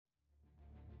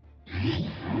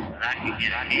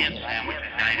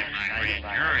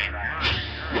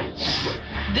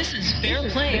This is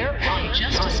FairPlay on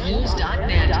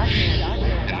JusticeNews.net.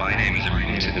 And my name is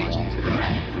Wrongfully.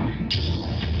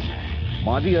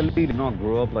 Mahdi Ali did not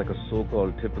grow up like a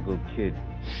so-called typical kid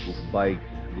who bikes,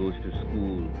 goes to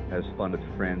school, has fun with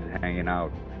friends, hanging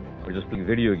out, or just playing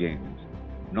video games.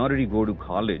 Nor did he go to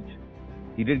college.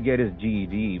 He did get his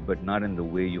GED, but not in the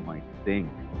way you might think,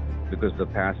 because the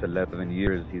past 11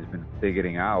 years he's been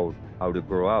figuring out how to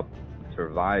grow up,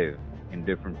 survive in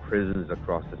different prisons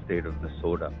across the state of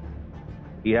Minnesota.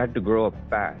 He had to grow up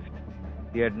fast.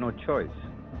 He had no choice.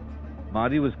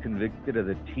 Mahdi was convicted as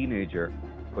a teenager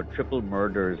for triple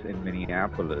murders in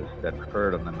Minneapolis that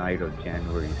occurred on the night of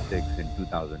January 6 in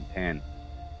 2010.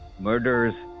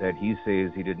 Murders that he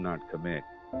says he did not commit.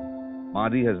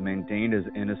 Mahdi has maintained his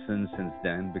innocence since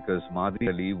then because Mahdi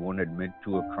Ali won't admit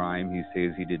to a crime he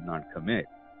says he did not commit.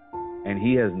 And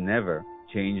he has never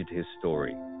changed his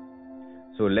story.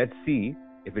 So let's see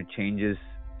if it changes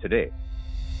today.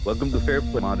 Welcome to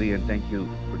FairPlay, Mahdi, and thank you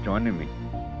for joining me.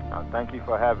 Thank you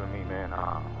for having me, man.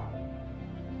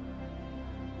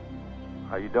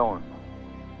 How you doing?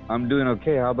 I'm doing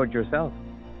okay. How about yourself?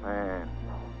 Man,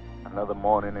 another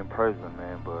morning in prison,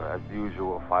 man, but as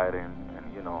usual, fighting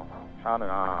and, trying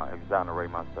to exonerate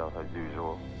myself as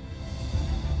usual.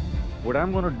 What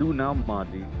I'm going to do now,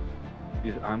 Mahdi,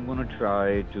 is I'm going to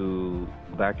try to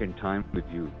go back in time with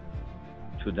you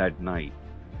to that night.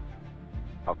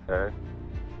 Okay.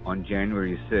 On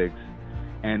January 6th.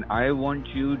 And I want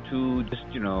you to just,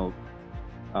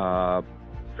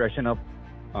 freshen up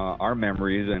our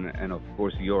memories and of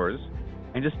course yours,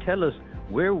 and just tell us,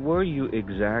 where were you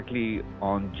exactly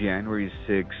on January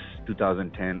 6,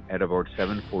 2010 at about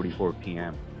 7:44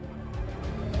 p.m.?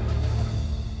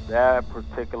 That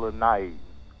particular night,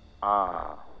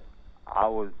 I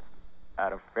was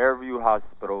at a Fairview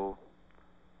hospital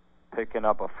picking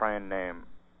up a friend named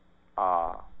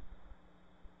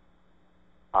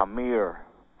Amir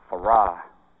Farah,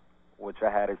 which I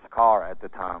had his car at the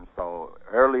time. So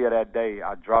earlier that day,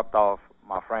 I dropped off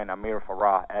my friend Amir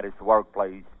Farah at his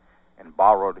workplace and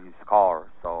borrowed his car.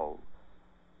 So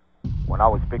when I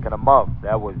was picking him up,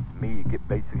 that was me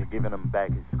basically giving him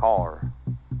back his car.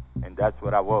 And that's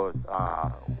what I was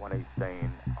when he's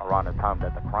saying around the time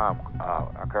that the crime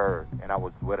occurred. And I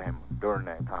was with him during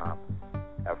that time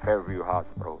at Fairview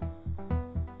Hospital.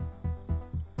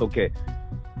 Okay.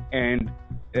 And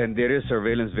there is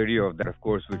surveillance video of that, of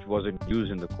course, which wasn't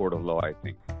used in the court of law, I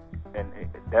think. And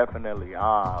definitely,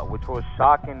 which was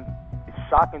shocking. It's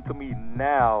shocking to me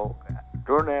now.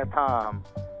 During that time,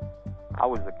 I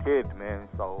was a kid, man.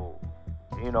 So,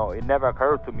 it never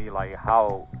occurred to me like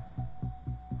how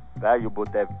valuable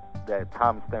that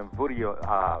timestamp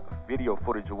video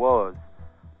footage was.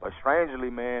 But strangely,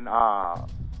 man,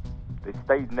 the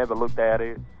state never looked at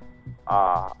it.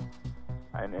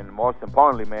 And most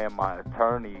importantly, man, my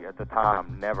attorney at the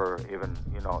time never even,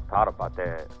 thought about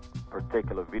that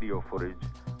particular video footage,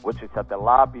 which is at the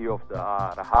lobby of the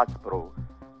hospital.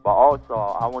 But also,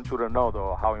 I want you to know,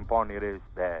 though, how important it is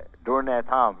that during that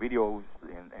time, videos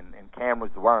and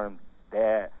cameras weren't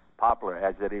that popular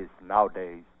as it is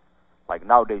nowadays. Like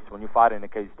nowadays, when you fight in a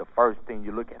case, the first thing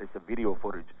you look at is the video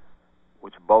footage,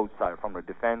 which both sides, from the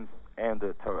defense and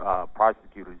the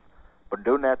prosecutors. But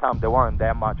during that time, they weren't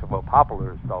that much of a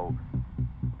popular, so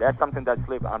that's something that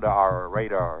slipped under our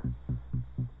radar.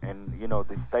 And,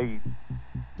 the state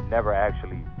never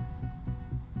actually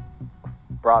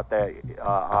brought that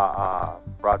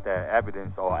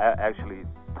evidence or actually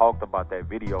talked about that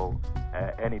video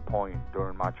at any point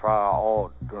during my trial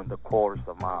or during the course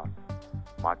of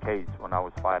my case when I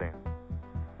was fighting.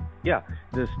 Yeah,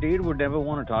 the state would never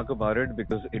want to talk about it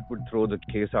because it would throw the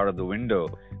case out of the window.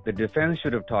 The defense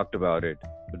should have talked about it,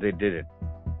 but they didn't.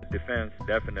 The defense,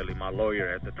 definitely, my lawyer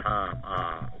at the time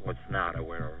was not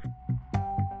aware of.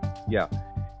 Yeah.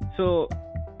 So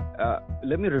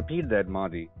let me repeat that,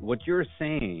 Mahdi. What you're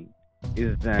saying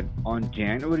is that on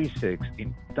January 6th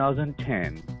in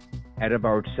 2010, at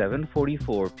about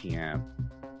 7:44 p.m.,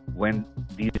 when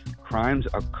these crimes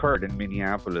occurred in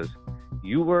Minneapolis,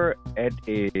 you were at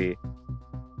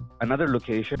another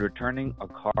location returning a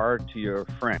car to your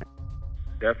friend.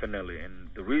 Definitely. And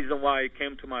the reason why it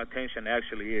came to my attention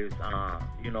actually is,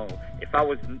 if I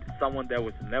was someone that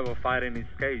was never fighting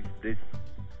this case, this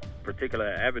particular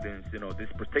evidence,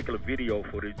 this particular video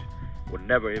footage would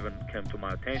never even come to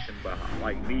my attention. But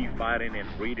like me fighting and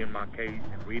reading my case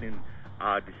and reading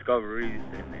discoveries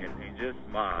and just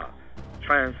my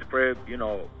transcript,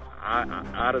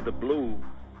 out of the blue,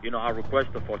 I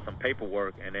requested for some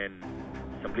paperwork and then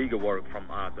some legal work from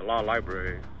the law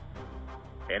library.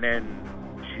 And then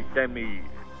she sent me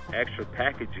extra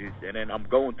packages, and then I'm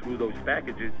going through those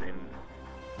packages, and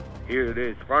here it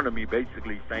is in front of me,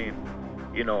 basically saying,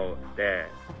 you know, that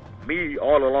me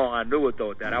all along, I knew it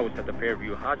though, that I was at the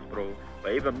Fairview Hospital,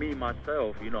 but even me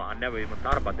myself, you know, I never even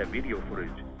thought about that video footage.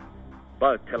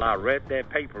 But till I read that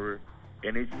paper,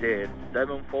 and it said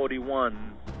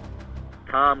 741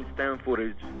 timestamp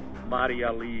footage, Mahdi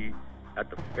Ali at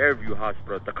the Fairview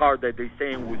Hospital. The car that they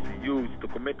saying was used to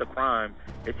commit the crime,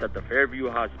 it's at the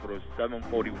Fairview Hospital,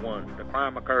 741. The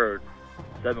crime occurred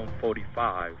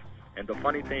 745. And the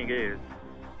funny thing is,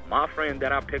 my friend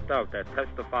that I picked up that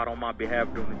testified on my behalf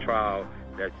during the trial,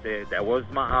 that said that was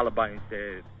my alibi, and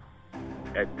said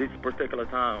at this particular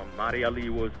time Mahdi Ali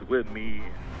was with me,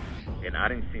 and I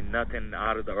didn't see nothing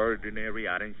out of the ordinary.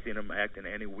 I didn't see him acting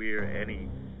any weird,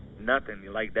 nothing.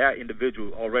 Like, that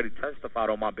individual already testified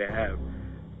on my behalf.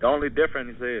 The only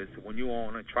difference is when you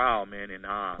on a trial, man, and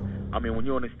I mean, when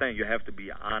you understand, you have to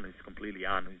be honest, completely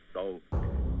honest. So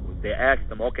they asked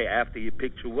him, okay, after he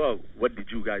picked you up, what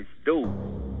did you guys do?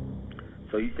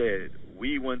 So he said,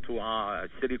 we went to a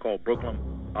city called Brooklyn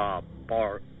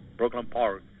Park,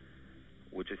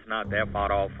 which is not that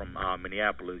far off from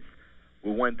Minneapolis.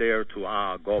 We went there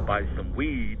to go buy some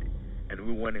weed, and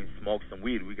we went and smoked some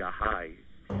weed. We got high.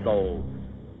 So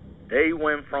they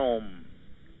went from,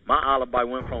 my alibi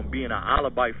went from being an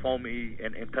alibi for me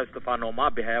and testifying on my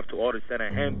behalf to all of a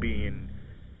sudden him being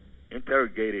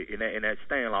interrogated in that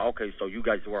stand, like, okay, so you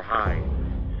guys were high.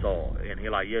 So, and he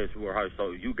like, yes, we were high.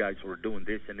 So you guys were doing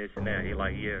this and this and that. He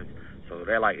like, yes. So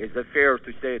they're like, is it fair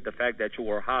to say the fact that you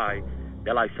were high?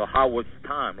 They're like, so how was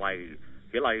time? Like,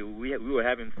 he like, we were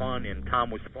having fun and time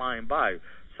was flying by.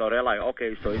 So they're like,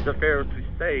 okay, so is it fair to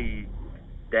say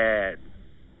that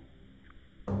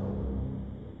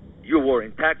you were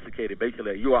intoxicated,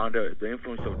 basically you were under the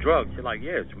influence of drugs? He's like,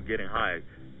 yes, we're getting high.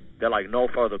 They're like, no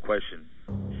further question.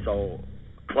 So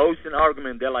closing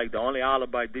argument, they're like, the only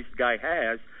alibi this guy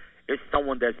has is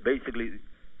someone that's basically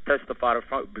testified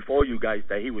before you guys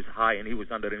that he was high and he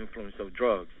was under the influence of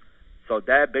drugs. So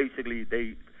that basically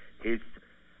his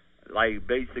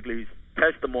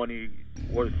testimony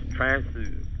was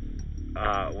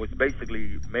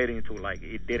basically made into, like,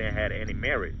 it didn't have any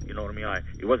merit. You know what I mean? Like,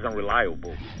 it wasn't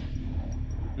reliable.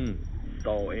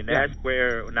 So, and that's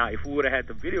where, now, if we would have had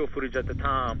the video footage at the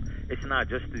time, it's not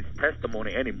just his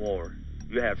testimony anymore.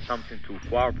 You have something to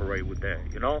cooperate with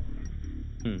that, you know?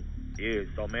 Yeah,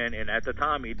 so, man, and at the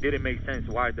time, it didn't make sense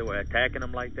why they were attacking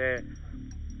him like that.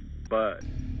 But,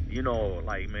 you know,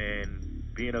 like, man,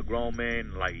 being a grown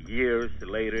man, like, years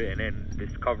later, and then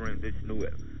discovering this new,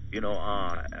 you know,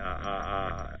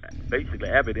 basically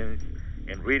evidence,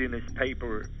 and reading this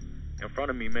paper in front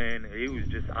of me, man, it was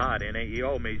just odd, and it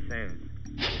all made sense.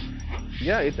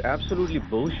 Yeah, it's absolutely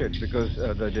bullshit, because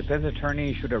the defense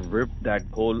attorney should have ripped that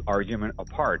whole argument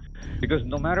apart. Because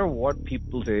no matter what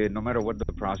people say, no matter what the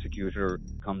prosecutor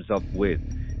comes up with,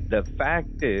 the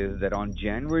fact is that on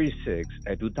January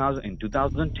 6th, in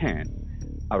 2010,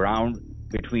 around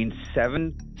between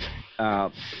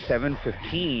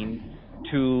 7:15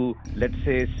 to, let's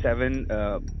say,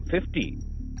 7:50,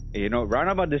 you know, right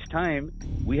about this time,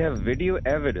 we have video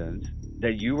evidence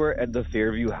that you were at the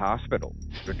Fairview Hospital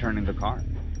returning the car.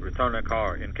 Returning the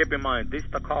car. And keep in mind, this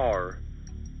the car.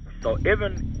 So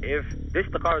even if this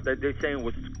the car that they're saying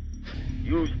was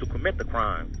used to commit the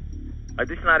crime, like,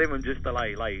 this not even just a,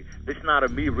 like this not a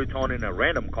me returning a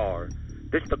random car.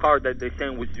 This the car that they're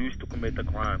saying was used to commit the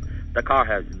crime. The car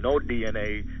has no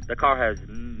DNA. The car has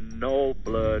no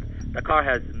blood. The car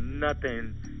has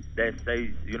nothing that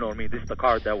says, you know what I mean, this is the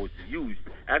car that was used.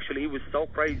 Actually, it was so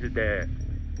crazy that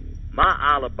my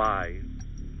alibi,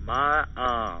 my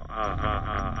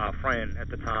friend at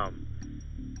the time,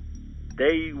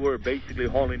 they were basically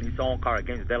holding his own car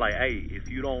against it. They're like, hey, if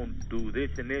you don't do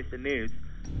this and this and this,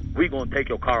 we're going to take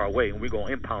your car away and we're going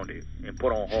to impound it and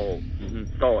put on hold.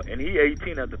 So, and he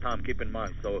 18 at the time, keep in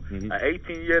mind. So,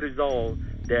 18 years old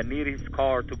that need his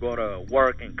car to go to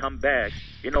work and come back,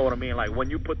 you know what I mean? Like, when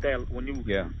you put that, when you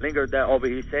linger that over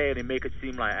his head and make it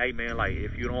seem like, hey, man, like,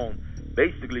 if you don't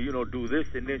basically, you know, do this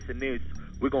and this and this,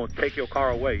 we're going to take your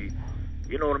car away.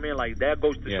 You know what I mean? Like, that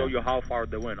goes to show you how far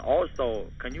they went. Also,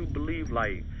 can you believe,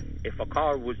 like, if a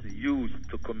car was used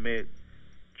to commit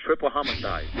triple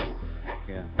homicide,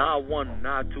 not one,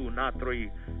 not two, not three,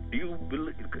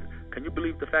 can you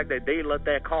believe the fact that they let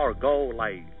that car go,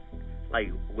 like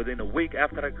within a week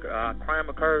after the crime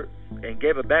occurred, and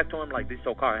gave it back to him, like, this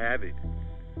your car, have it.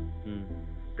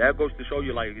 That goes to show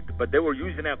you, like, but they were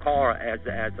using that car as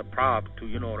a prop to,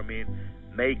 you know what I mean,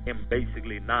 make him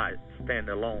basically not stand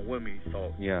alone with me.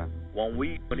 So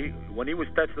when he was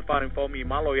testifying for me,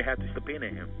 my lawyer had to subpoena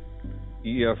him.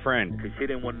 Your friend. Because he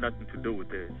didn't want nothing to do with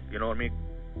this. You know what I mean?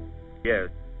 Yes.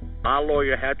 My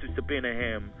lawyer had to subpoena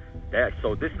him.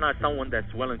 So this is not someone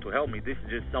that's willing to help me. This is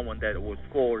just someone that was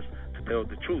forced to tell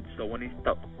the truth. So when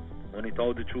he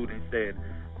told the truth and said,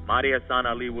 Mahdi Hassan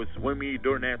Ali was with me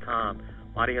during that time.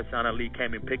 Mahdi Hassan Ali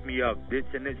came and picked me up this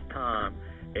and this time,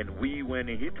 and we went,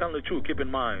 and he telling the truth. Keep in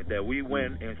mind that we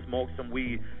went and smoked some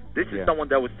weed. This is someone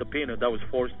that was subpoenaed, that was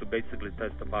forced to basically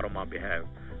testify on my behalf.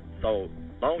 So,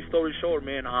 long story short,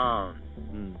 man,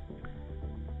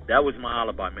 that was my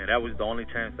alibi, man. That was the only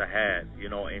chance I had, you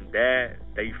know, and that,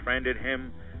 they friended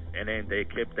him, and then they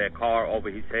kept that car over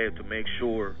his head to make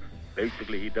sure,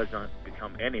 basically, he doesn't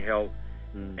become any help.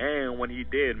 And when he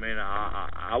did, man,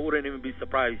 I wouldn't even be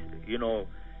surprised, you know,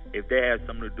 if they had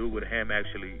something to do with him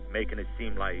actually making it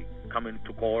seem like coming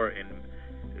to court and,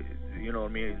 you know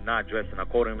what I mean, not dressing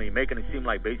accordingly, making it seem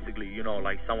like basically, you know,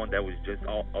 like someone that was just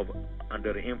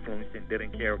under the influence and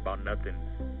didn't care about nothing.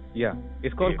 Yeah,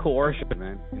 it's called coercion,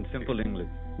 man, in simple English.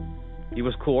 He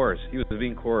was coerced. He was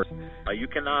being coerced. You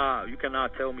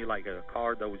cannot tell me like a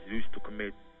car that was used to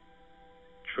commit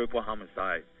triple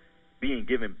homicide being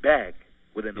given back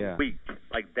within a week.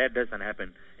 Like, that doesn't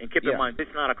happen. And keep in mind, this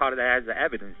is not a car that has the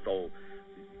evidence, so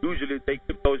usually they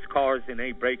keep those cars and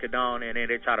they break it down and then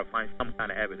they try to find some kind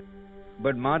of evidence.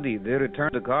 But Mahdi, they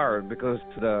returned the car because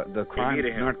the crime is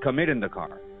not committed in the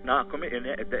car. Not committed,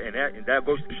 and that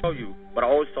goes to show you. But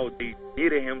also, they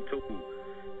needed him too.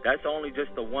 That's only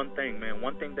just the one thing, man.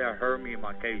 One thing that hurt me in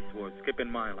my case was, keep in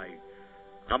mind, like,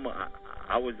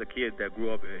 I was a kid that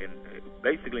grew up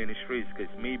basically in the streets,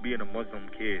 because me being a Muslim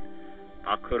kid,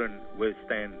 I couldn't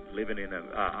withstand living in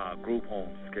a group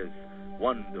homes, because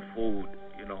one, the food,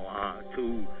 you know,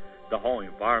 two, the whole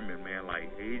environment, man.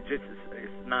 Like, it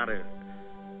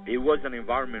was an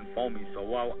environment for me. So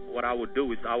what I would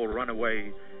do is I would run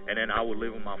away, and then I would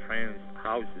live in my friends'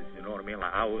 houses. You know what I mean?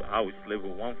 Like, I would live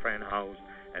with one friend's house,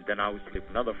 and then I would sleep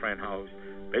in another friend's house.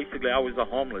 Basically, I was a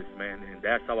homeless man, and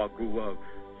that's how I grew up.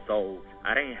 So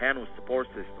I didn't have no support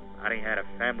system. I didn't have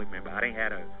a family member. I didn't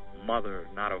have a mother,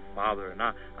 not a father.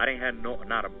 I didn't have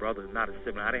not a brother, not a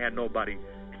sibling. I didn't have nobody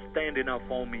standing up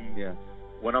for me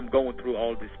when I'm going through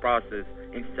all this process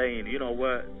and saying, you know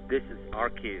what, this is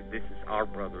our kid, this is our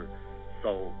brother.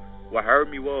 So what hurt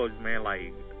me was, man,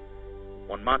 like,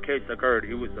 when my case occurred,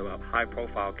 it was a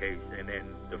high-profile case, and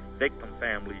then the victim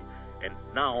family, and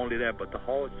not only that, but the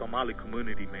whole Somali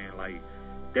community, man, like,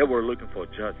 they were looking for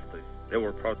justice. They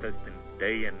were protesting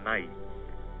day and night.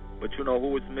 But you know who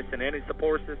was missing any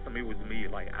support system? It was me.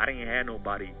 Like, I didn't have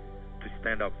nobody to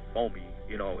stand up for me.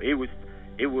 You know, it was.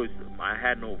 I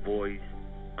had no voice.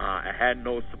 I had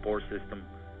no support system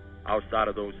outside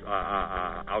of those,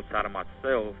 outside of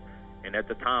myself. And at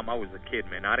the time, I was a kid,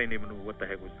 man. I didn't even know what the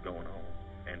heck was going on.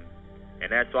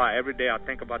 And that's why every day I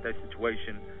think about that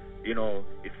situation. You know,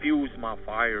 it fuels my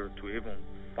fire to even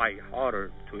fight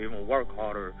harder, to even work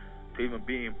harder, to even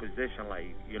be in position.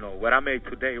 Like, you know, what I made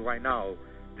today, right now,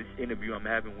 this interview I'm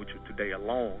having with you today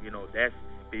alone, you know, that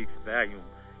speaks volume.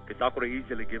 Because I could have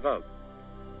easily give up.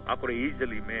 I could have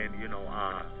easily, man, you know,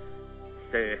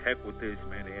 say heck with this,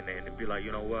 man, and be like,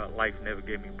 you know what, life never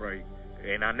gave me a break.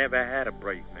 And I never had a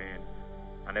break, man.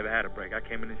 I never had a break. I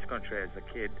came in this country as a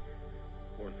kid,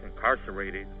 was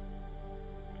incarcerated.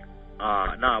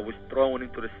 I was thrown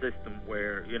into the system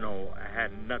where, you know, I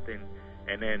had nothing.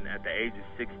 And then at the age of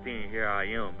 16, here I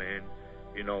am, man,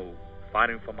 you know,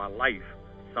 fighting for my life,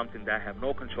 something that I have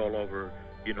no control over,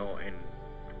 you know. And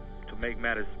to make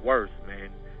matters worse,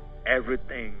 man,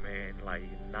 everything, man, like,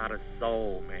 not a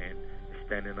soul, man, is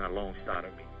standing alongside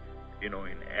of me, you know.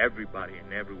 And everybody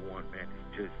and everyone, man, is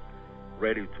just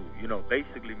ready to, you know,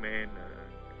 basically, man,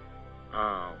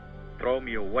 throw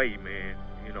me away, man,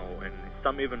 you know. And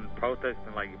some even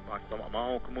protesting, like my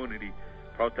own community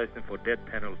protesting for death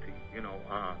penalty, you know.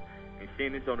 And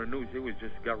seeing this on the news, it was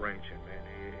just gut-wrenching, man.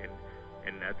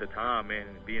 And at the time, man,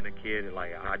 being a kid,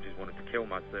 like, I just wanted to kill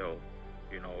myself,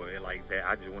 you know, like that.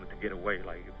 I just wanted to get away.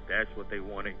 Like, if that's what they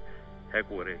wanted, heck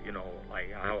with it, you know.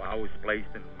 Like, I was placed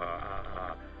in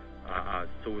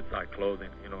suicide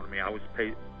clothing, you know what I mean. I was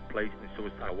placed in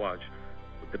suicide watch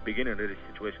at the beginning of this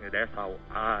situation. That's how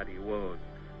odd it was.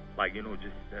 Like, you know,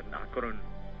 just I couldn't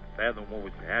fathom what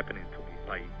was happening to me.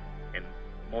 Like, and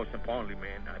most importantly,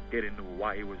 man, I didn't know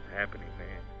why it was happening,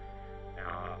 man.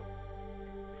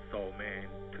 So, man,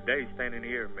 today standing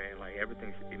here, man, like,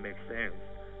 everything it makes sense,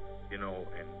 you know,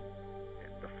 and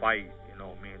the fight, you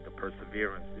know, man, the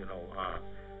perseverance, you know,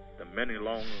 the many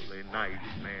lonely nights,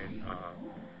 man,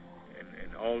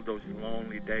 and all those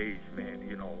lonely days, man,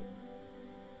 you know,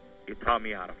 it taught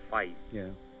me how to fight. Yeah.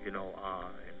 You know,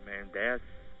 and man,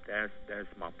 That's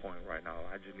my point right now.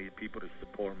 I just need people to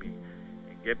support me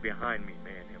and get behind me,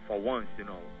 man. And for once,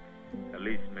 at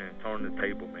least, man, turn the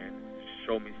table, man.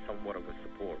 Show me somewhat of a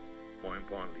support. More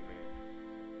importantly, man.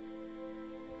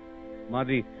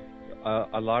 Mahdi,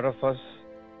 a lot of us,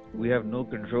 we have no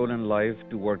control in life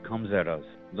to what comes at us.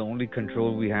 The only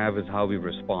control we have is how we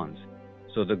respond.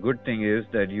 So the good thing is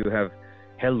that you have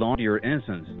held on to your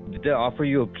innocence. Did they offer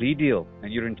you a plea deal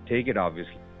and you didn't take it,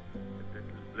 obviously?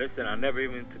 Listen, I never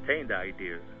even entertained the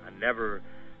idea.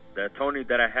 The attorney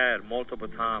that I had multiple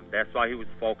times, that's why he was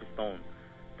focused on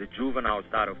the juvenile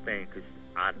side of things, because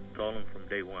I told him from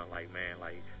day one,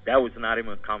 that was not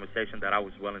even a conversation that I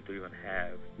was willing to even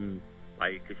have.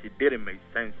 Because it didn't make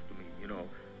sense to me,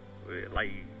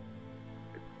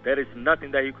 there is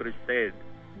nothing that he could have said.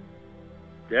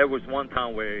 There was one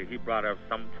time where he brought up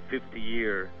some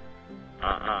 50-year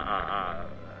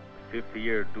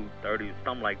do 30,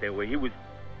 something like that, where he was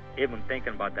even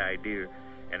thinking about the idea,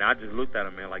 and I just looked at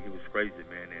him, man, like he was crazy,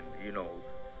 man. And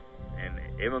and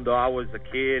even though I was a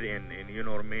kid, and you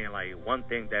know what I mean, like, one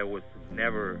thing that was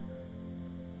never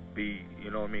be,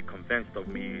 convinced of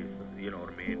me is,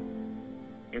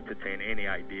 entertain any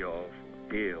idea of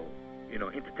deal,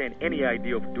 entertain any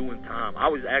idea of doing time.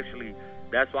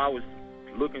 That's why I was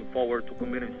looking forward to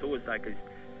committing suicide, because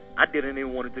I didn't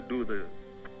even want to do the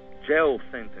jail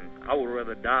sentence. I would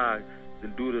rather die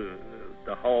than do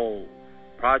the whole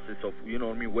process of,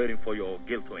 waiting for your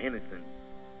guilt or innocence,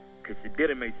 because it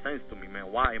didn't make sense to me,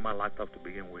 man. Why am I locked up to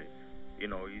begin with? It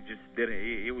just didn't.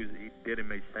 It didn't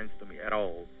make sense to me at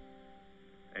all.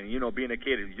 And being a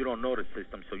kid, you don't know the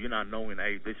system, so you're not knowing,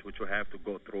 hey, this is what you have to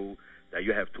go through. That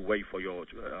you have to wait for your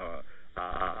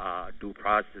due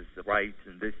process rights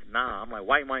and this. Nah, I'm like,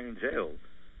 why am I in jail?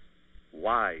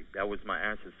 Why? That was my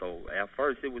answer. So at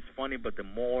first it was funny, but the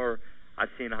more I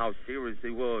seen how serious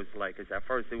it was, cause at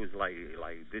first it was like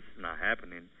this is not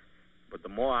happening. But the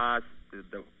more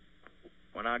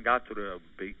when I got to the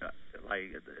big,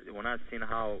 when I seen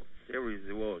how serious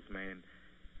it was, man,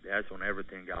 that's when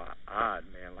everything got odd,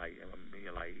 man.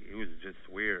 It was just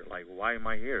weird. Like, why am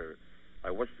I here?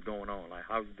 Like, what's going on? Like,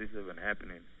 how is this even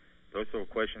happening? Those are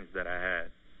questions that I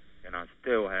had, and I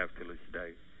still have to this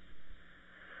day.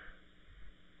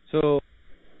 So,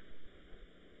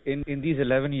 in these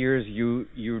 11 years, you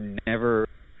never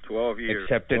 12 years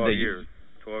accepted 12 that years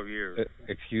 12 years.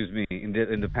 Excuse me. In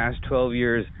the past 12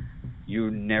 years,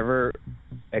 you never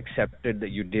accepted that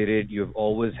you did it. You've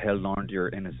always held on to your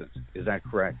innocence. Is that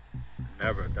correct?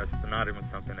 Never. That's not even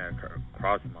something that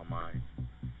crossed my mind.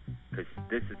 Because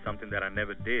this is something that I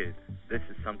never did. This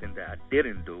is something that I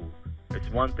didn't do. It's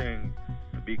one thing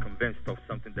to be convinced of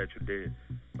something that you did,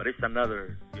 but it's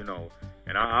another,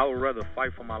 And I would rather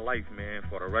fight for my life, man,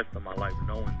 for the rest of my life,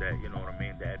 knowing that,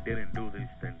 that I didn't do this,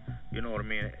 than,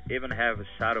 even have a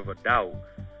shot of a doubt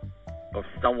of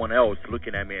someone else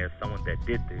looking at me as someone that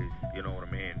did this,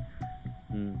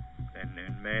 And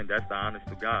man, that's the honest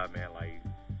to God, man. Like,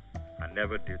 I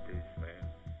never did this, man.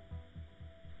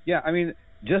 Yeah,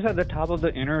 just at the top of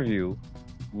the interview,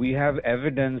 we have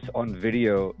evidence on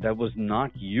video that was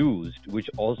not used, which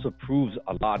also proves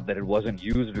a lot that it wasn't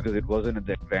used because it wasn't at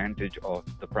the advantage of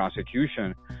the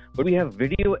prosecution. But we have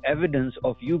video evidence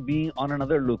of you being on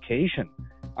another location.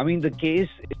 The case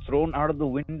is thrown out of the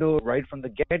window right from the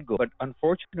get-go, but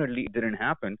unfortunately it didn't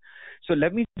happen. So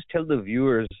let me just tell the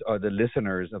viewers or the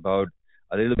listeners about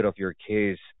a little bit of your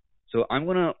case. So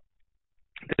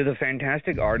there's a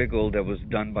fantastic article that was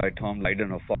done by Tom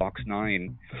Lydon of Fox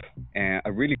 9,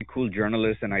 a really cool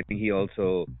journalist, and I think you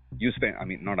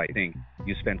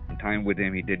spent some time with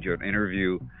him. He did your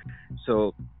interview.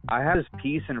 So I have this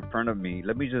piece in front of me.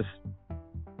 Let me just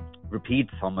repeat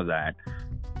some of that.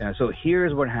 So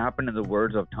here's what happened in the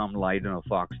words of Tom Lydon of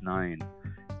Fox 9.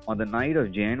 On the night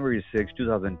of January 6,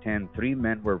 2010, 3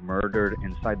 men were murdered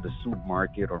inside the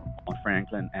supermarket on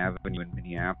Franklin Avenue in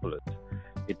Minneapolis.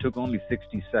 It took only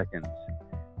 60 seconds.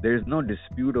 There is no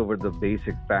dispute over the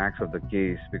basic facts of the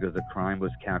case because the crime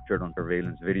was captured on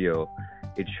surveillance video.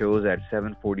 It shows at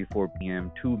 7:44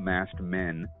 p.m. 2 masked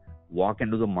men walk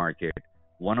into the market.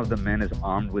 One of the men is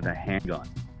armed with a handgun.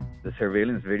 The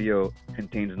surveillance video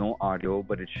contains no audio,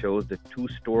 but it shows the 2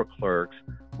 store clerks,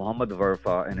 Muhammad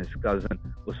Warfa and his cousin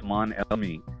Usman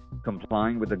Elmi,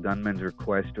 complying with the gunman's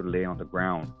request to lay on the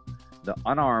ground. The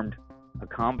unarmed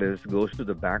accomplice goes to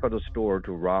the back of the store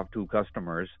to rob 2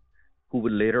 customers who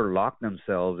would later lock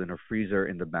themselves in a freezer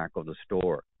in the back of the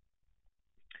store.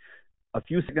 A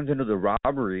few seconds into the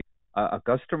robbery, a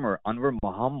customer, Anwar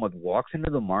Muhammad, walks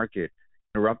into the market,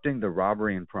 interrupting the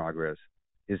robbery in progress.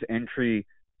 His entry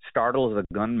startles the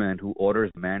gunman, who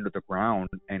orders the man to the ground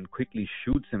and quickly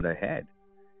shoots him in the head.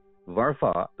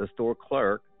 Warfa, the store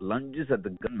clerk, lunges at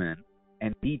the gunman,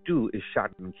 and he too is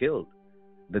shot and killed.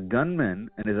 The gunman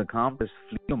and his accomplice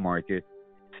flee the market,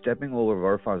 stepping over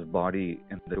Warfa's body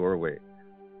in the doorway.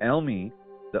 Elmi,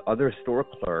 the other store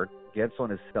clerk, gets on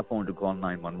his cell phone to call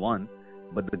 911,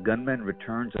 but the gunman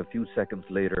returns a few seconds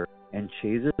later and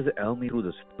chases Elmi through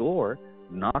the store,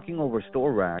 knocking over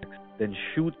store racks, then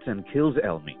shoots and kills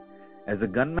Elmi. As the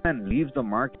gunman leaves the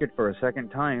market for a second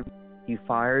time, he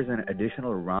fires an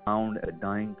additional round at a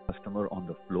dying customer on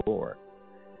the floor.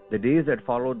 The days that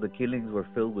followed the killings were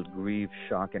filled with grief,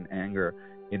 shock, and anger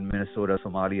in Minnesota's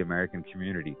Somali American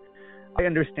community. I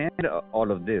understand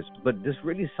all of this, but this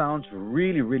really sounds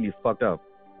really, really fucked up,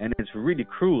 and it's really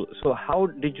cruel. So how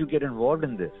did you get involved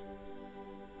in this?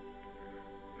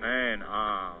 Man,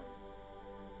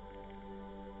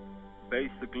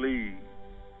 basically,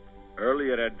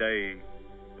 earlier that day,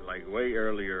 like way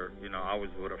earlier, you know, I was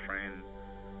with a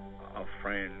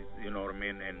friend, you know what I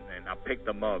mean, and I picked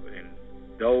them up, and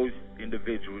those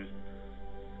individuals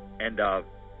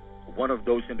one of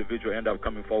those individuals ended up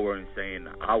coming forward and saying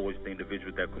I was the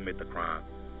individual that committed the crime.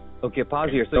 Okay, pause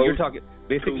here. So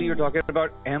you're talking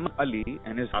about Ahmed Ali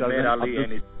and his cousin Ahmed Ali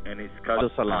and his cousin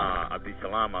Abdul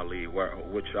Salam Ali,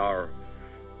 which are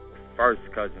first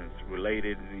cousins,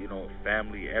 related, you know,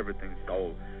 family, everything.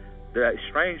 So the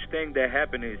strange thing that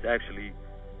happened is actually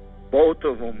both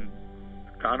of them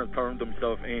kind of turned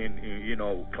themselves in, you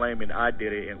know, claiming I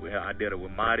did it, and I did it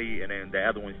with Mahdi, and then the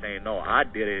other one saying, no, I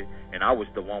did it, and I was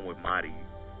the one with Mahdi.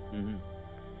 Mm-hmm.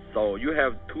 So you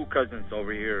have two cousins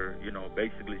over here, you know,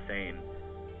 basically saying,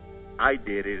 I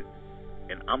did it,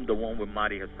 and I'm the one with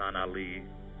Mahdi Hassan Ali,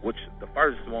 which the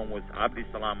first one was Abdi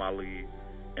Salam Ali,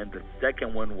 and the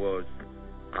second one was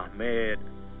Ahmed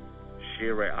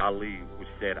Shira Ali, which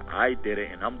said, I did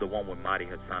it, and I'm the one with Mahdi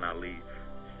Hassan Ali.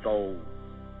 So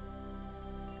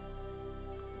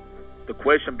the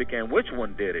question became, which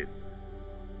one did it?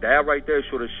 That right there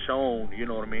should have shown, you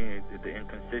know what I mean, the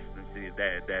inconsistency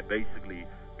that basically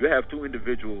you have two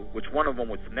individuals, which one of them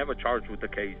was never charged with the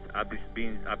case. Abdi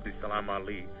Salam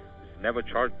Ali was never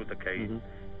charged with the case. Mm-hmm.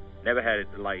 Never had it,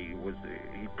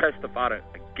 he testified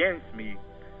against me,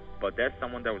 but that's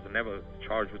someone that was never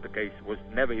charged with the case, was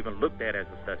never even looked at as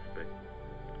a suspect,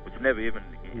 was never even,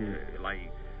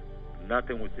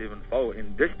 nothing was even forward.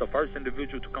 And this is the first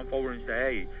individual to come forward and say,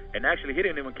 hey, and actually he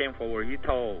didn't even come forward. He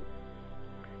told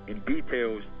in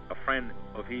details a friend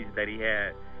of his that he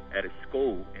had at his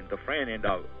school, and the friend ended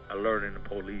up alerting the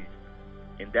police,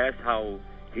 and that's how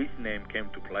his name came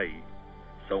to play.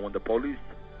 So when the police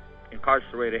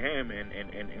incarcerated him and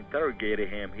interrogated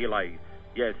him, he like,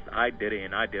 yes, I did it,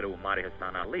 and I did it with Mahdi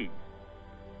Hassan Ali.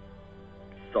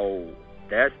 So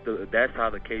that's how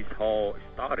the case all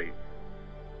started.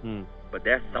 But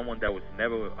that's someone that was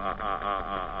never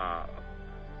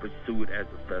pursued as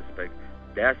a suspect.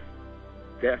 That's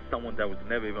someone that was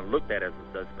never even looked at as a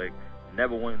suspect.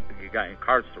 Never got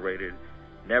incarcerated.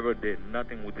 Never did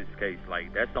nothing with this case.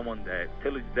 Like, that's someone that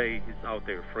till this day is out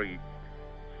there free.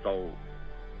 So,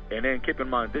 and then keep in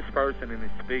mind, this person is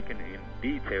speaking in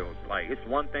details. Like, it's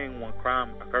one thing when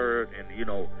crime occurred and, you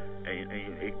know, and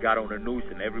it got on the news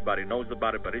and everybody knows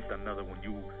about it, but it's another when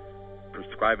you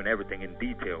prescribing everything in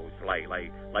details.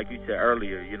 Like you said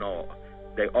earlier, you know,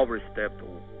 they overstepped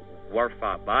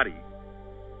Warfa's body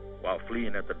while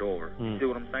fleeing at the door. You see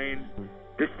what I'm saying?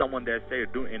 This is someone that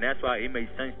said, and that's why it made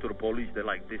sense to the police that,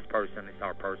 like, this person is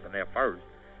our person at first,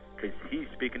 because he's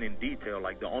speaking in detail.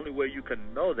 Like, the only way you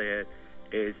can know that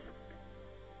is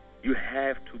you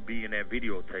have to be in that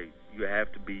videotape. You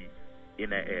have to be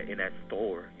in that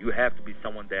store. You have to be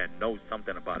someone that knows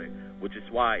something about it, which is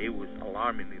why it was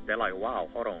alarming. They're like, wow,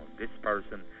 hold on, this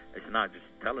person is not just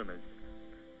telling us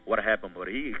what happened, but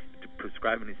he's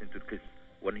prescribing this into, because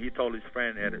when he told his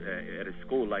friend at his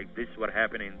school, like, this is what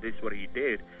happened and this is what he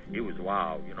did, it was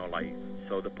wow, you know, like,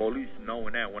 so the police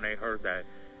knowing that, when they heard that,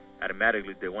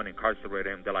 automatically they went and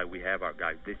incarcerated him. They're like, we have our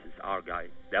guy, this is our guy.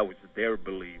 That was their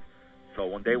belief. So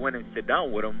when they went and sit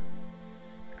down with him,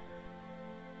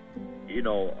 you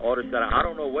know, all of a sudden, I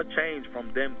don't know what changed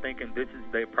from them thinking this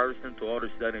is their person to all of a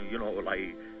sudden, you know,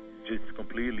 like, just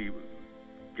completely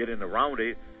getting around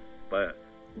it. But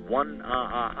one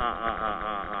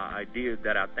idea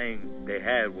that I think they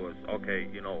had was, okay,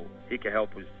 you know, he can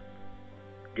help us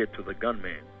get to the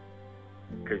gunman,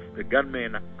 because the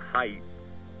gunman height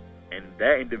and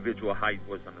that individual height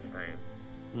wasn't the same.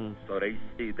 So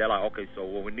they're like, okay, so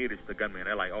what we need is the gunman.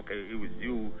 They're like, okay, it was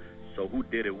you, so who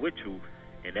did it with you?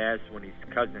 And that's when his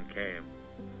cousin came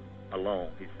along.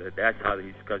 He said that's how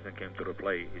his cousin came to the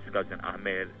play. His cousin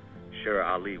Ahmed Shira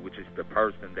Ali, which is the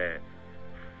person that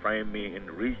framed me and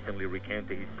recently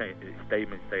recanted his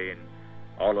statement saying,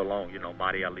 all along,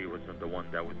 Mahdi Ali was the one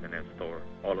that was in that store.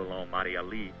 All along, Mahdi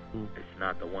Ali is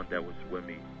not the one that was with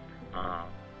me.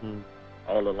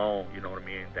 All along, you know what I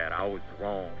mean, that I was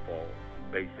wrong for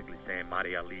basically saying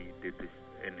Mahdi Ali did this.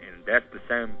 And that's the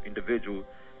same individual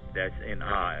that's in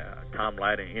Tom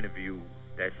Leiden interview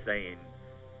that's saying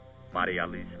Mahdi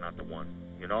Ali's not the one,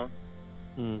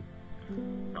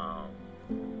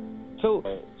 So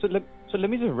let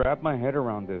me just wrap my head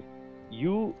around this.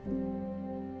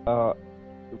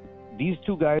 These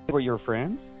two guys were your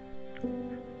friends?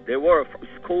 They were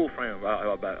school friends,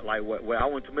 like where I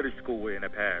went to middle school with in the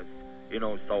past,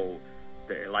 so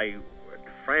like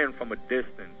friend from a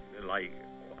distance, like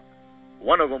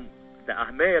one of them, the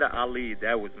Ahmed Ali,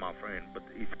 that was my friend, but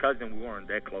his cousin, we weren't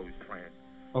that close friends.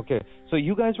 Okay, so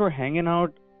you guys were hanging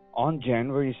out on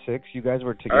January 6th? You guys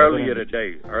were together? Earlier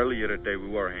today, we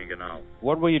were hanging out.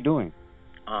 What were you doing?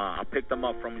 I picked them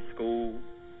up from school,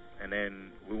 and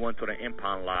then we went to the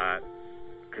impound lot,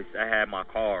 because I had my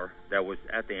car that was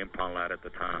at the impound lot at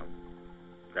the time.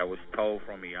 That was towed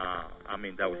from me,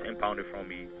 that was impounded from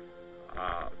me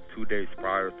 2 days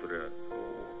prior to the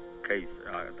case,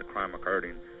 the crime occurred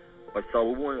in. But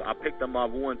so I picked them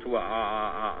up. We went to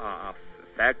a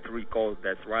factory called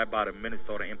that's right by the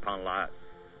Minnesota impound lot.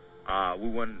 We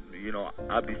went,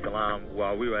 Abdi Salam,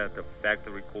 while we were at the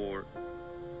factory court,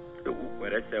 where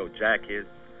they sell jackets.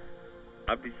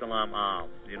 Abdi Salam,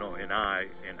 and I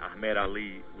and Ahmed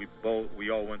Ali, we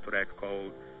all went to that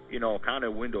code, kind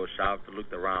of window shop to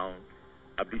look around.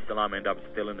 Abdi Salam ended up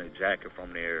stealing a jacket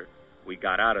from there. We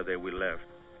got out of there, we left.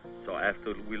 So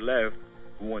after we left,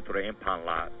 we went to the impound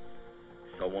lot.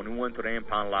 So when we went to the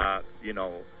impound lot,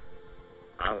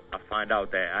 I find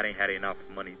out that I didn't have enough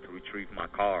money to retrieve my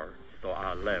car, so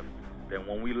I left. Then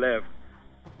when we left,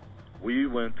 we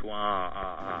went to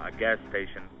a gas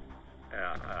station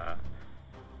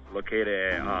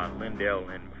located at Lindale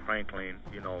and Franklin,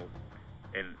 and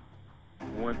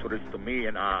we went to me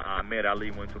and Ahmed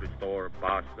Ali went to the store,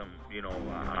 bought some,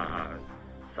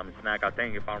 some snack, I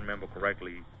think, if I remember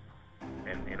correctly,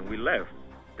 and we left.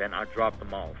 Then I dropped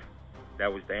them off.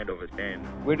 That was the end of it then.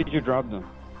 Where did you drop them?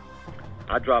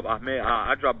 I dropped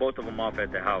both of them off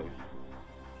at their house.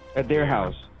 At their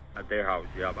house? At their house,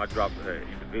 yeah. I dropped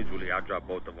individually. I dropped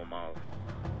both of them off.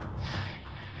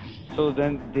 So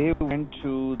then they went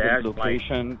to the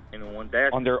location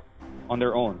on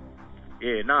their own.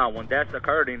 Yeah, when that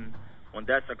occurred,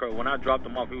 when I dropped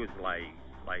them off, it was like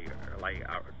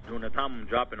during the time I'm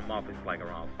dropping them off, it's like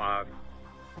around 5,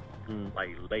 like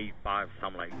late 5,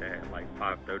 something like that, like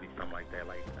 5:30, something like that,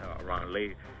 like around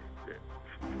late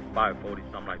 5:40,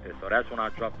 something like that. So that's when I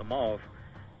dropped them off,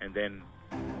 and then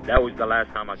that was the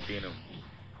last time I seen them.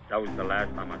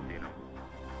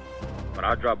 But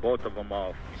I dropped both of them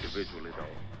off individually,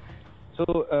 though.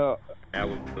 So that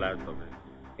was the last of it.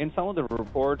 In some of the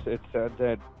reports, it said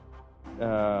that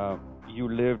you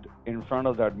lived in front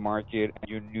of that market and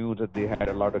you knew that they had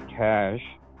a lot of cash,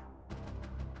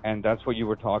 and that's what you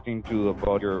were talking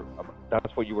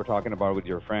about with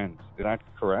your friends. Is that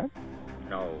correct?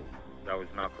 No, that was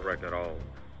not correct at all.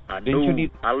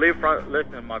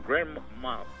 Listen, my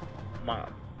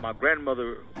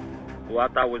grandmother, who I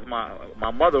thought was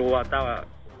my mother, who I thought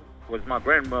was my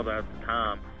grandmother at the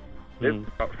time, lived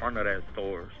in front of that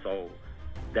store. So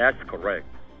that's correct.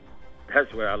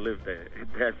 That's where I lived at.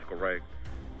 That's correct.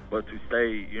 But to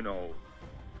say,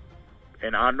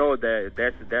 and I know that's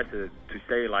to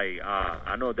say, like,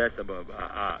 I know that's a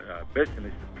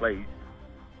business place.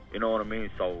 You know what I mean?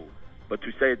 So, but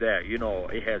to say that,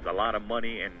 it has a lot of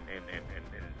money and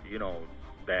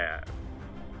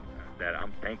that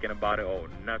I'm thinking about it,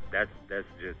 that's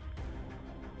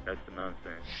the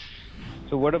nonsense.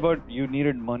 So what about you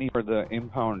needed money for the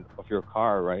impound of your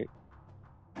car, right?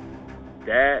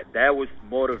 That was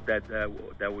motive that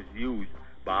was used,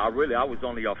 but I was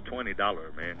only off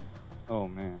 $20, man. Oh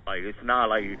man! Like, it's not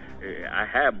like I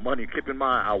had money. Keep in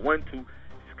mind, I went to.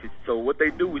 So what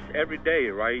they do is every day,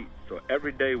 right? So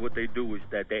every day, what they do is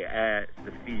that they add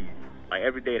the fees. Like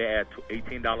every day, they add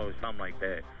 $18 or something like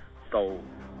that. So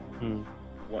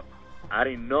what? I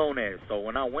didn't know that. So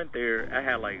when I went there, I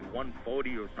had like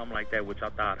 $140 or something like that, which I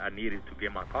thought I needed to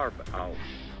get my car out.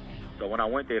 So when I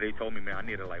went there, they told me, man, I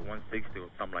needed like $160 or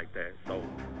something like that. So,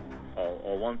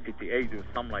 or $158 or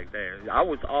something like that. I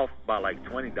was off by like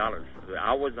 $20.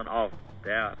 I wasn't off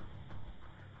that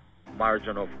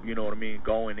margin of, you know what I mean,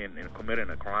 going in and committing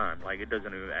a crime. Like, it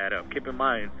doesn't even add up. Keep in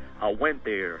mind, I went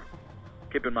there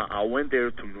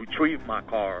to retrieve my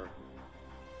car.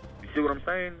 You see what I'm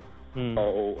saying?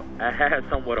 So I had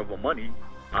somewhat of a money,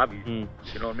 obviously.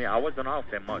 You know what I mean? I wasn't off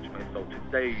that much, man. So to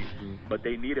say, but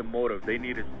they needed motive. They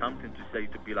needed something to say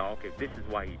to be like, okay, this is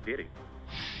why he did it.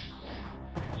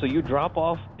 So you drop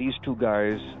off these two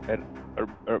guys at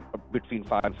between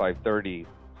 5 and 5:30,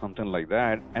 something like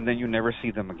that, and then you never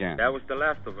see them again. That was the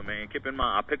last of them, man. Keep in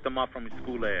mind, I picked them up from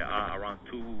school at around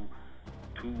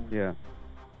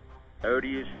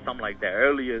 2:30ish, something like that.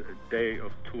 Earlier day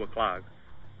of 2 o'clock.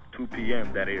 2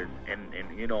 p.m. that is, and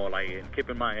you know, like, and keep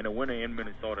in mind, in the winter in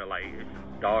Minnesota, like, it's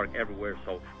dark everywhere,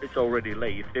 so it's already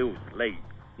late. It feels late.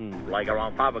 Like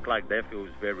around 5 o'clock, that feels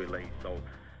very late. So,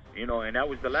 you know, and that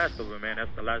was the last of them, man.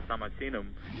 That's the last time I seen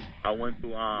him. I went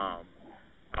to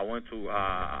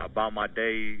about my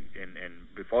day, and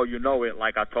before you know it,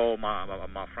 like I told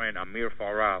my friend Amir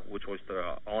Farah, which was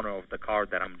the owner of the car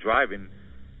that I'm driving,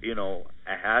 you know,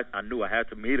 I knew I had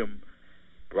to meet him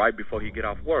right before he get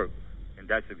off work. And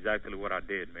that's exactly what I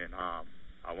did, man. I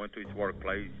went to his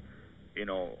workplace, you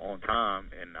know, on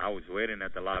time, and I was waiting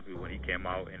at the lobby when he came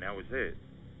out, and that was it.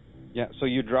 Yeah, so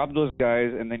you drop those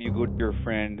guys, and then you go to your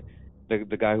friend,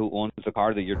 the guy who owns the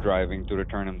car that you're driving, to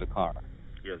return him the car.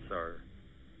 Yes, sir.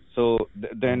 So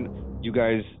then you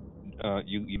guys,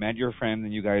 you met your friend,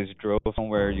 and you guys drove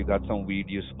somewhere, you got some weed,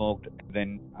 you smoked, and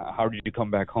then how did you come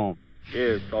back home?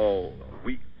 Yeah, so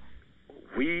we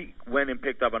went and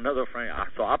picked up another friend.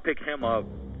 So I picked him up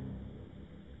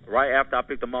right after I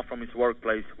picked him up from his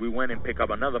workplace. We went and picked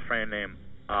up another friend named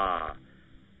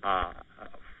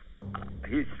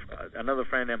his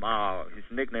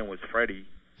nickname was Freddie.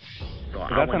 So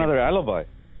that's another alibi.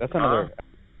 That's another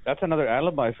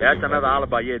alibi for you. That's another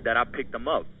alibi, yeah, that I picked him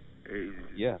up.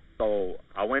 Yeah. So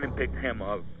I went and picked him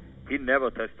up. He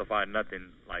never testified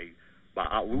nothing, like,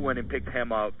 but we went and picked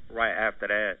him up right after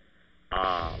that.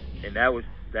 And that was,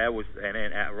 and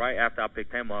then right after I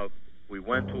picked him up, we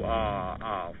went to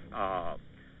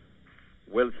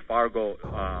Wells Fargo.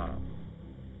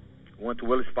 Went to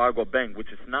Wells Fargo Bank,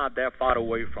 which is not that far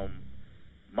away from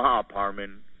my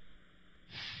apartment.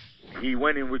 He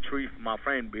went and retrieved my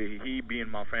friend. He being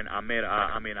my friend Amir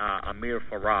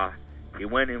Farah. He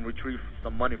went and retrieved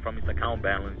some money from his account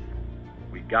balance.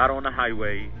 We got on the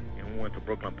highway and we went to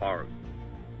Brooklyn Park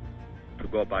to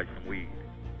go buy some weed.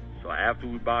 So after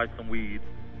we buy some weed,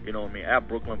 you know what I mean, at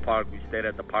Brooklyn Park, we stayed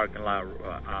at the parking lot,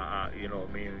 you know what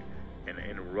I mean,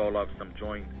 and roll up some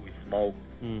joint. We smoked,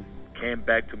 came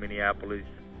back to Minneapolis,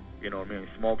 you know what I mean,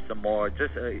 smoked some more,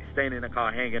 just staying in the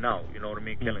car, hanging out, you know what I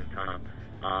mean, killing time.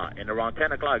 And around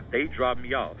 10 o'clock, they dropped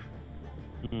me off.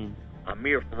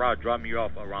 Amir Farah dropped me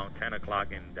off around 10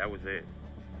 o'clock, and that was it.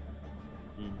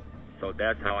 So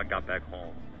that's how I got back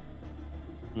home.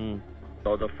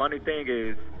 So the funny thing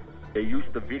is, they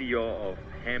used the video of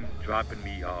him dropping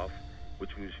me off, which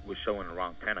was showing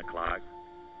around 10 o'clock.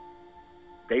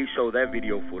 They show that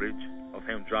video footage of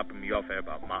him dropping me off at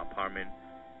my apartment.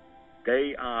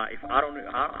 They, if I don't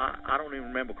even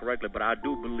remember correctly, but I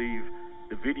do believe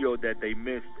the video that they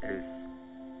missed is,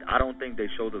 I don't think they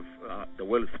showed the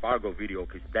Wells Fargo video,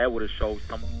 because that would have showed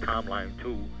some timeline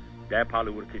too. That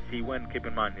probably would have, because he went, keep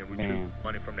in mind, and retrieved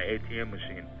money from the ATM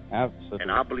machine. Absolutely. And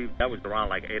I believe that was around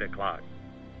like 8 o'clock.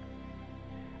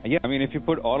 Yeah, I mean, if you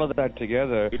put all of that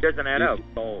together, it doesn't add up.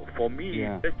 So for me,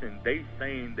 listen, they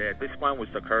saying that this crime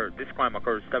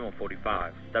occurred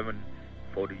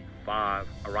 7:45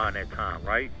 around that time,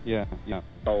 right? Yeah.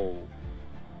 So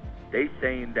they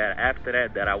saying that after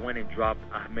that I went and dropped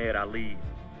Ahmed Ali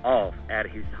off at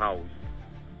his house,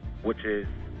 which is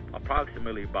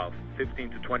approximately about 15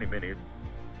 to 20 minutes.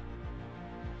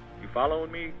 You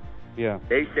following me? Yeah.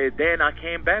 They said then I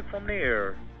came back from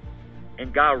there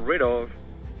and got rid of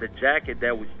the jacket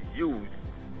that was used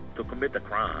to commit the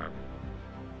crime.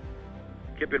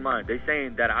 Keep in mind, they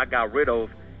saying that I got rid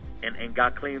of and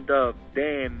got cleaned up,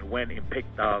 then went and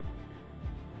picked up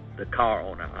the car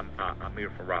owner, Amir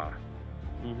Farah.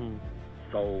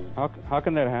 So how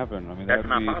can that happen? I mean, that's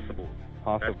not possible.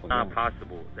 Possible. That's not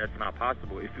possible. That's not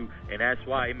possible. And that's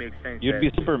why it makes sense. You'd be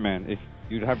Superman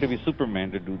you'd have to be Superman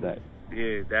to do that.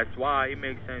 Yeah, that's why it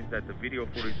makes sense that the video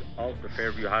footage of the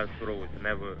Fairview Hospital was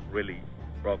never really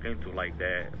broke into like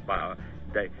that.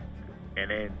 And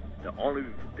then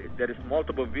there is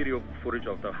multiple video footage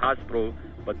of the hospital,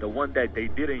 but the one that they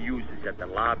didn't use is at the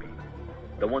lobby.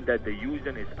 The one that they're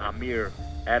using is Amir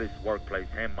at his workplace,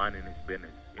 him minding his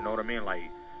business. You know what I mean? Like,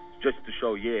 just to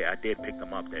show, I did pick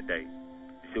them up that day.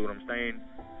 You see what I'm saying?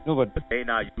 No, but they're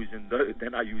not using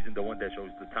the one that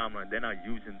shows the timeline. They're not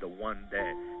using the one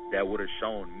that would have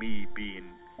shown me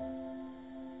being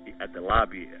at the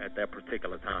lobby at that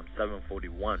particular time,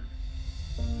 7:41.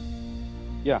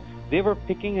 Yeah, they were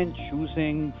picking and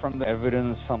choosing from the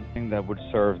evidence something that would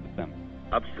serve them.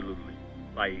 Absolutely.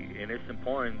 like, and it's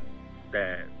important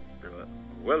that the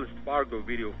Wells Fargo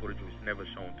video footage was never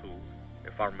shown too,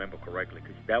 if I remember correctly,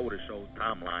 because that would have showed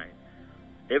timeline.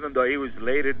 Even though it was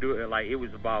later, it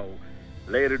was about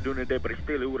later during the day, but it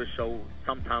would have showed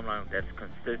some timeline that's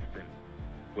consistent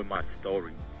with my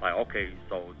story. Like, okay,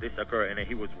 so this occurred, and then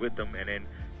he was with them, and then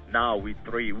now we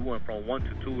went from 1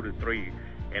 to 2 to 3,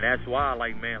 and that's why,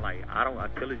 like, man, like,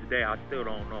 until this day, I still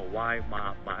don't know why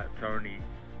my attorney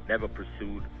never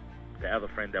pursued the other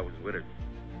friend that was with us.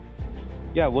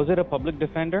 Yeah, was it a public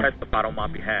defender? Testified on my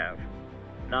behalf.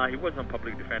 Nah, he wasn't a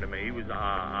public defender, man. He was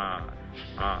a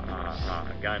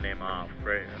guy named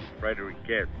Frederick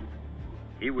Getz.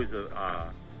 He was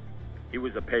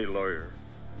a paid lawyer.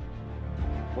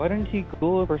 Why didn't he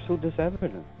go and pursue this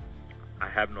evidence? I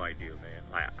have no idea, man.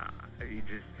 He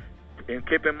just, and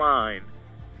keep in mind,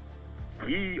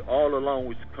 he all along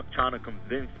was trying to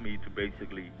convince me to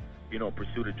basically,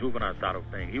 pursue the juvenile side of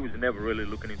things. He was never really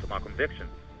looking into my conviction.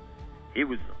 He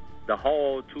was, the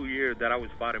whole 2 years that I was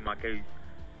fighting my case,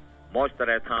 most of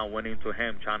that time went into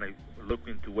him trying to look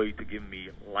into ways to give me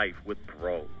life with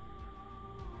parole.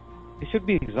 It should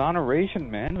be exoneration,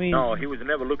 man. No, he was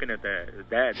never looking at that.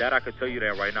 That I could tell you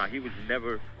that right now. He was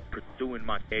never pursuing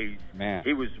my case. Man.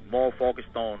 He was more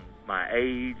focused on my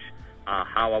age,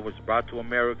 how I was brought to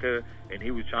America, and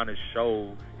he was trying to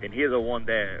show. And he's the one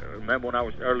that, remember when I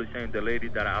was early saying the lady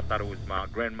that I thought it was my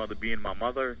grandmother being my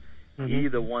mother? Mm-hmm.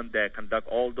 He's the one that conduct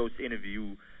all those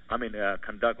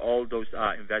conduct all those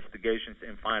investigations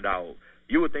and find out.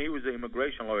 You would think he was an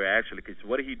immigration lawyer, actually, because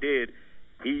what he did,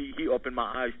 he opened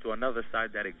my eyes to another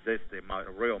side that existed, my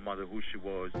real mother, who she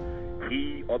was.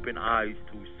 He opened eyes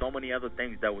to so many other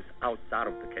things that was outside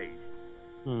of the case.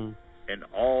 Hmm. And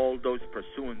all those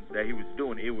pursuing that he was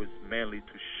doing, it was mainly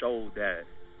to show that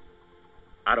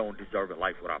I don't deserve a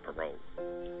life without parole.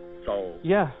 So,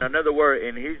 yeah. In another word,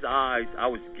 in his eyes, I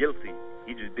was guilty.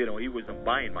 He just he wasn't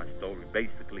buying my story,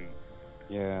 basically.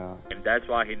 Yeah. And that's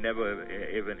why he never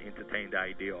even entertained the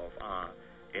idea of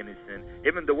innocent.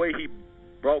 Even the way he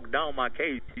broke down my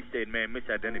case, he said, man,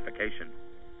 misidentification.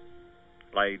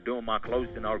 Like, during my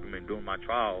closing argument, during my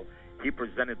trial, he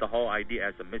presented the whole idea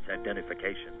as a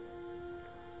misidentification.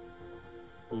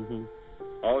 Mm-hmm.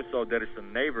 Also, there is a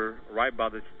neighbor right by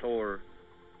the store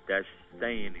that's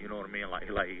saying, you know what I mean, like,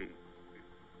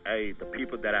 hey, the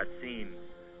people that I've seen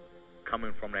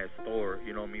coming from that store,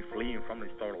 you know what I mean, fleeing from the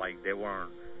store, like, they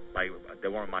weren't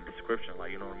my description,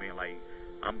 like, you know what I mean, like,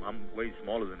 I'm way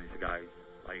smaller than these guys.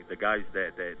 Like, the guys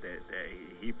that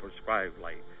he prescribed,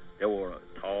 like, they were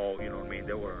tall, you know what I mean,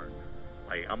 they were,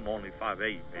 like, I'm only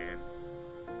 5'8", man.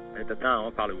 At the time, I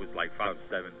probably was like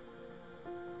 5'7".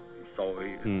 So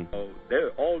there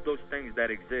are all those things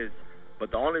that exist, but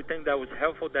the only thing that was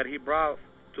helpful that he brought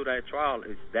to that trial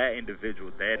is that individual,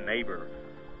 that neighbor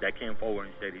that came forward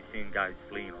and said he seen guys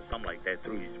fleeing or something like that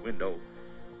through his window,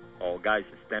 or guys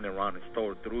standing around the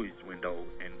store through his window,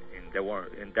 and they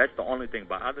weren't. And that's the only thing.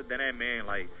 But other than that, man,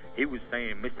 like, he was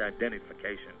saying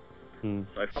misidentification.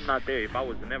 So if I'm not there, if I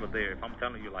was never there, if I'm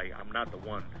telling you, like, I'm not the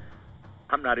one,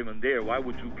 I'm not even there, why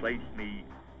would you place me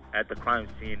at the crime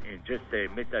scene and just say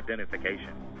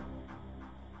misidentification?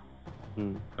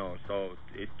 No, so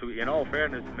it's in all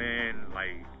fairness, man,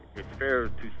 like, it's fair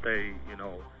to say, you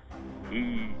know,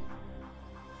 he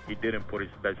didn't put his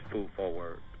best foot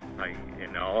forward, like,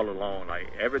 and all along, like,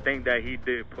 everything that he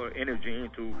did put energy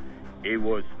into, it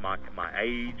was my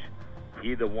age.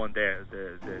 He the one that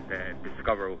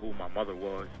discovered who my mother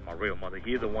was, my real mother.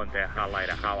 He the one that highlighted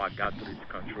how I got to this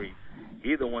country.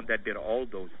 He the one that did all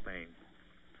those things.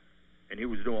 And he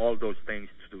was doing all those things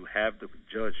to have the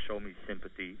judge show me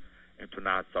sympathy and to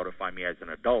not certify me as an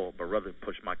adult, but rather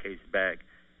push my case back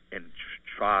and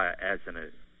try as a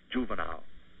juvenile.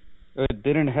 It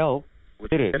didn't help,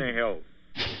 did it? Didn't help.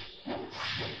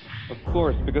 Of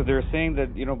course, because they're saying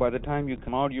that, you know, by the time you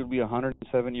come out, you'll be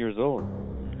 107 years old.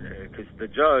 Because the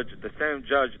judge, the same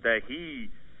judge that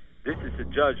this is the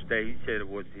judge that he said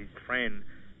was his friend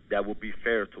that would be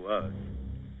fair to us.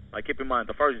 Like, keep in mind,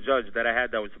 the first judge that I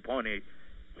had that was appointed,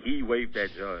 he waived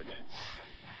that judge.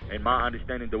 And my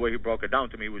understanding, the way he broke it down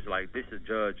to me, was like, this is a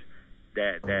judge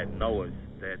that knows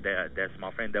us, that's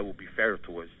my friend that will be fair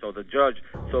to us. So the judge,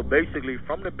 so basically,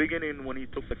 from the beginning when he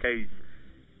took the case,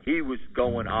 he was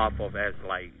going off of as,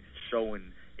 like,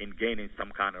 showing and gaining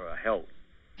some kind of a help.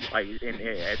 Like,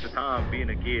 at the time, being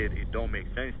a kid, it don't make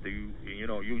sense to you. You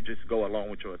know, you just go along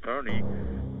with your attorney.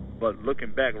 But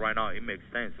looking back right now, it makes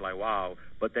sense. Like, wow.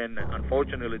 But then,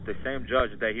 unfortunately, the same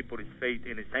judge that he put his faith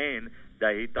in his hand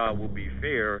that he thought would be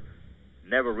fair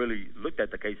never really looked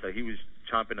at the case. So he was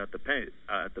chomping at the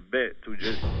bit to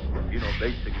just, you know,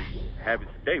 basically have his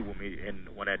day with me. And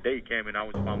when that day came and I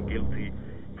was found guilty,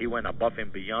 he went above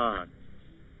and beyond.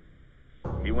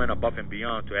 He went above and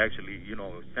beyond to actually,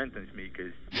 sentence me,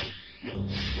 because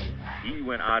he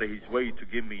went out of his way to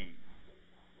give me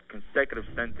consecutive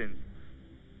sentence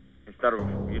instead of,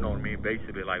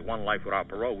 basically like one life without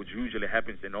parole, which usually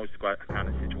happens in those kind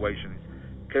of situations,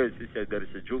 because he said that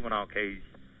it's a juvenile case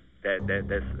that's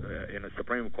in the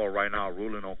Supreme Court right now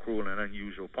ruling on cruel and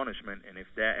unusual punishment. And if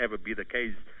that ever be the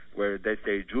case where they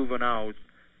say juveniles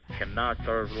cannot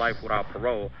serve life without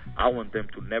parole, I want them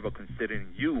to never consider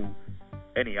you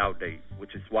any outdate,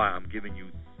 which is why I'm giving you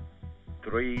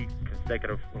 3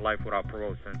 consecutive life without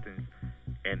parole sentence,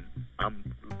 and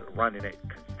I'm running it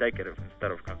consecutive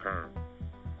instead of concurrent,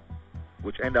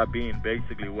 which end up being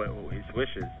basically what his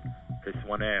wishes. Because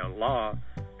when that law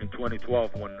in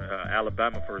 2012, when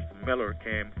Alabama versus Miller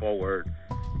came forward,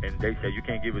 and they said you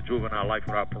can't give a juvenile life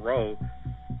without parole,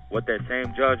 what that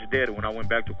same judge did when I went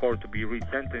back to court to be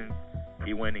resentenced,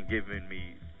 he went and given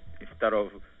me, instead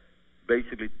of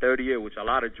basically 30 years, which a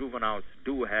lot of juveniles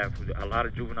do have, a lot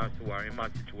of juveniles who are in my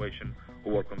situation who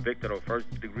were convicted of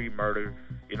first-degree murder,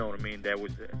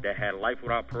 that had life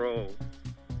without parole.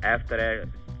 After that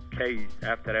case,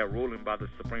 after that ruling by the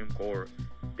Supreme Court,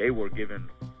 they were given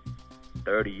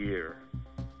 30 years.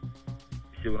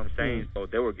 You see what I'm saying? So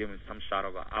they were given some sort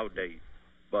of an outdate.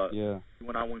 But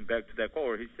when I went back to that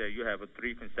court, he said, you have a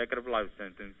 3 consecutive life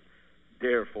sentence.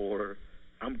 Therefore,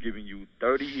 I'm giving you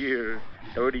 30 years,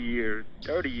 30 years,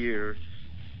 30 years,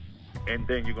 and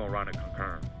then you're going to run a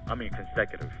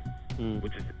consecutive,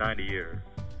 which is 90 years.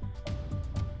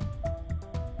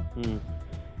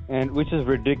 And which is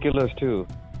ridiculous, too.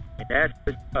 And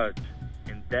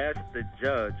that's the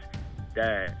judge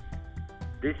that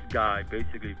this guy,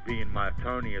 basically being my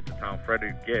attorney at the time,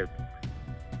 Frederick Gibbs,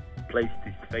 placed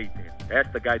his faith in.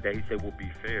 That's the guy that he said will be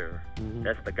fair.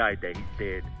 That's the guy that he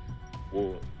said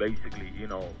will basically,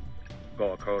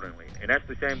 go accordingly. And that's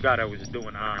the same guy that was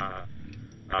doing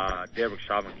Derek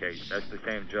Chauvin case. That's the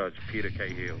same judge, Peter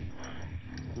K. Hill.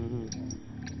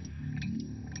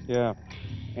 Yeah.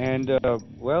 And,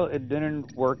 it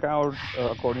didn't work out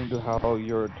according to how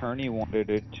your attorney wanted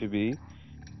it to be.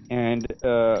 And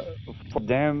for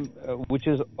them, which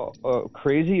is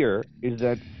crazier, is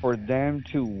that for them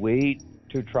to wait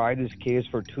to try this case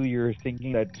for 2 years,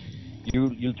 thinking that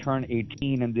you'll turn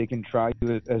 18 and they can try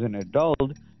you as an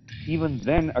adult. Even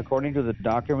then, according to the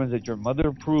documents that your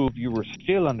mother proved, you were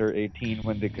still under 18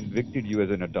 when they convicted you as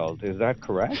an adult. Is that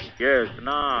correct? Yes,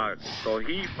 So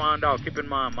he found out, keep in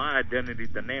mind, my identity,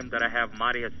 the name that I have,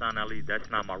 Mahdi Hassan Ali, that's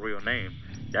not my real name.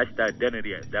 That's the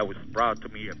identity that was brought to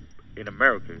me in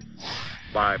America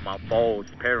by my false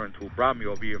parents who brought me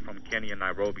over here from Kenya,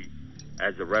 Nairobi,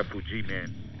 as a refugee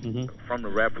man from the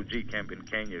refugee camp in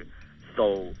Kenya.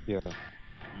 So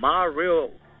my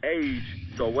real age,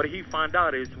 so what he found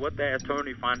out is, what the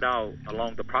attorney found out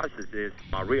along the process is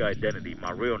my real identity,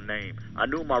 my real name. I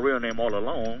knew my real name all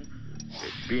along,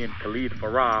 being Khalid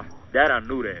Farah, that I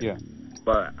knew that.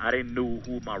 But I didn't know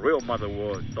who my real mother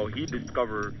was. So he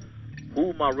discovered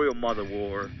who my real mother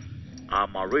was,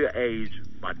 my real age,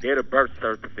 my date of birth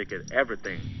certificate,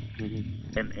 everything.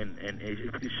 And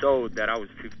it showed that I was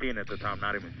 15 at the time,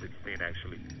 not even 16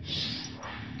 actually.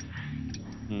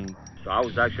 So I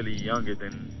was actually younger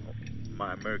than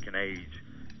my American age.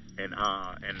 And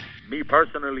me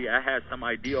personally, I had some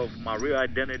idea of my real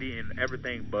identity and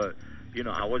everything, but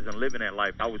I wasn't living that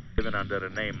life. I was living under the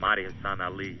name Mahdi Hassan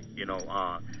Ali.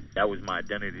 That was my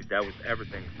identity. That was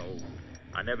everything. So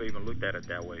I never even looked at it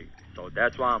that way. So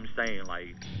that's why I'm saying,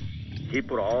 like, he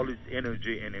put all his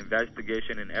energy and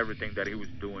investigation and everything that he was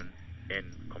doing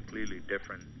in completely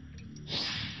different.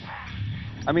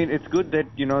 I mean, it's good that,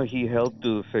 he helped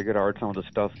to figure out some of the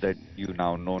stuff that you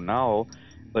now know now,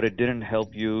 but it didn't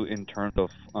help you in terms of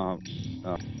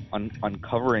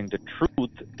uncovering the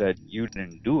truth that you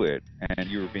didn't do it and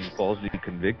you were being falsely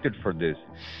convicted for this.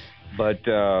 But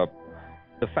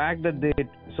the fact that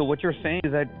so what you're saying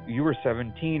is that you were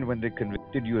 17 when they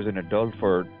convicted you as an adult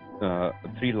for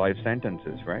 3 life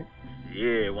sentences, right?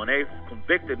 Yeah, when they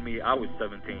convicted me, I was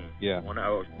 17. Yeah. When I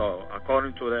was,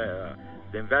 according to the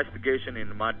investigation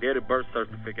in my date of birth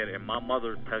certificate and my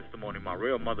mother's testimony, my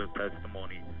real mother's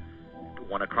testimony,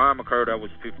 when a crime occurred, I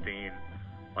was 15.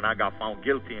 When I got found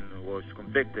guilty and was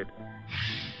convicted,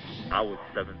 I was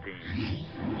 17.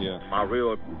 Yeah. My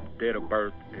real date of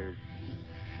birth is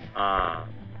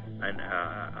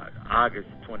August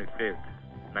 25th,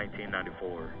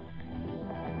 1994.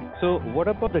 So what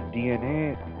about the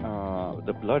DNA,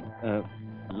 the blood,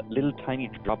 little tiny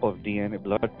drop of DNA,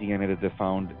 blood DNA that they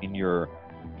found in your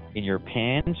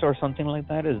pants or something like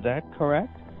that? Is that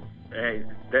correct? Hey,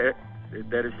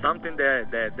 there is something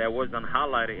that wasn't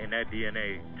highlighted in that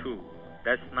DNA too.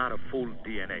 That's not a full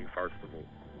DNA, first of all.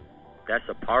 That's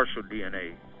a partial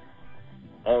DNA.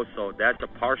 Also, that's a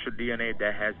partial DNA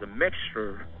that has a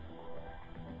mixture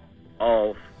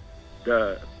of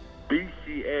the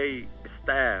BCA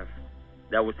staff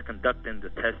that was conducting the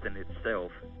testing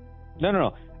itself.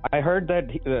 No. I heard that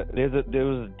there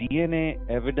was DNA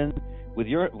evidence with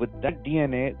that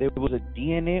DNA. There was a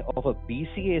DNA of a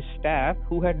BCA staff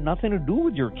who had nothing to do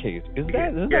with your case. Isn't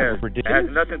that ridiculous? It has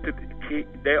nothing to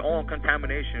their own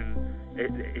contamination.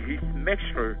 His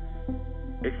mixture.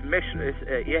 It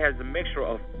has a mixture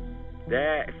of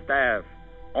that staff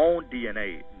own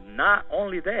DNA. Not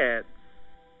only that,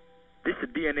 this is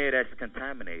DNA that's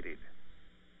contaminated.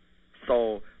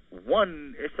 So,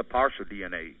 one, it's a partial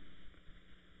DNA.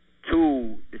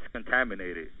 Two, it's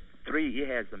contaminated. Three, it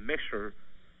has a mixture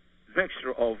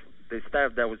of the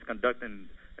staff that was conducting,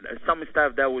 some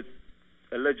staff that was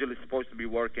allegedly supposed to be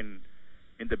working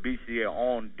in the BCA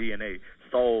on DNA.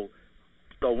 So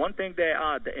one thing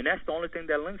and that's the only thing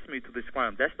that links me to this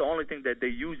crime. That's the only thing that they're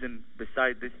using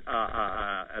beside this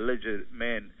alleged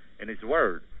man and his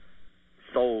word.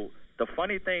 So the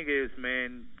funny thing is,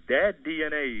 man, that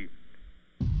DNA,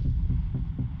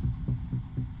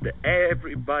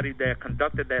 everybody that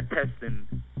conducted that testing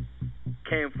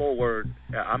came forward.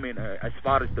 As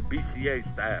far as the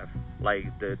BCA staff,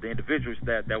 like the individuals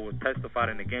that were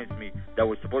testifying against me, that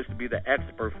were supposed to be the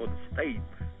expert for the state,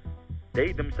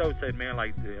 they themselves said, man,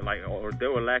 or they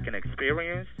were lacking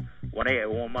experience. When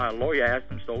my lawyer asked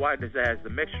them, so why does it have the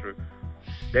mixture?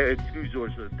 Their excuse was,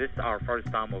 this is our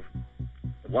first time of.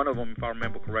 One of them, if I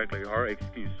remember correctly, her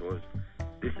excuse was,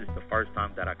 this is the first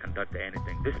time that I conducted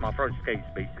anything. This is my first case,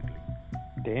 basically.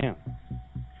 Damn.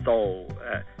 So,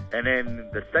 and then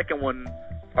the second one,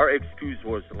 her excuse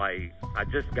was like, I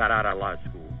just got out of law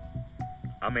school.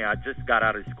 I just got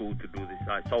out of school to do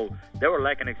this. So they were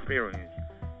lacking experience.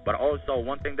 But also,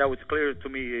 one thing that was clear to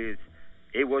me is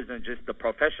it wasn't just the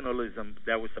professionalism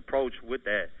that was approached with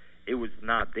that. It was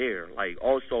not there. Like,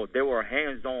 also, they were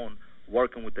hands-on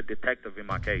working with the detective in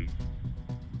my case.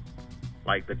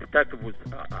 Like, the detective was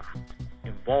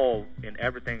involved in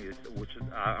everything,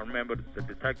 I remember the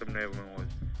detective name was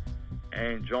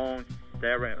Ann Jones,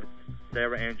 Sarah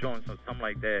Ann Jones, or something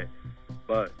like that.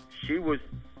 But she was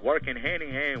working hand in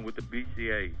hand with the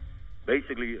BCA,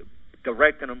 basically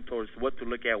directing them towards what to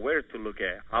look at, where to look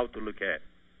at, how to look at.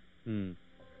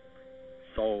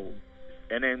 So,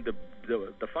 and then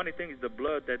the funny thing is the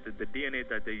blood that the DNA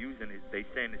that they're using is they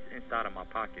saying it's inside of my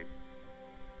pocket,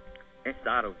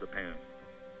 inside of the pants,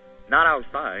 not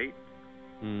outside.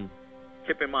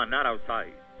 Keep in mind, not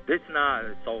outside. This not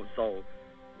so.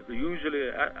 Usually,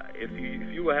 if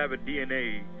you will have a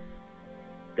DNA,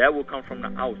 that will come from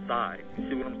the outside. You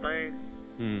see what I'm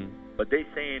saying? But they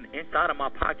saying inside of my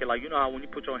pocket, like, you know how when you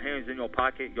put your hands in your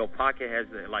pocket has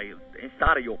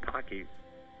inside of your pocket.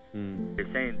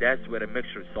 They're saying that's where the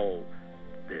mixture. So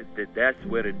that's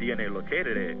where the DNA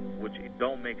located at, which it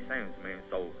don't make sense, man.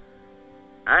 So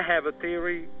I have a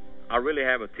theory. I really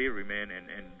have a theory, man,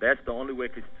 and that's the only way.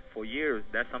 Cause for years,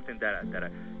 that's something that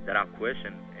I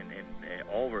questioned and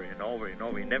over and over and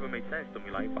over. It never made sense to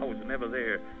me. Like, if I was never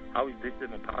there, how is this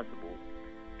even possible?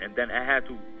 And then I had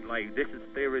to, like, this is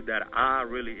theory that I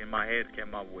really in my head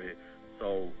came up with.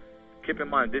 So keep in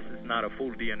mind, this is not a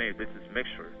full DNA. This is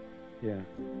mixture. Yeah.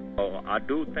 So I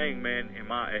do think, man,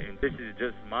 and this is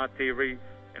just my theory,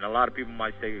 and a lot of people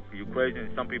might say you're crazy,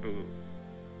 and some people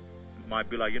might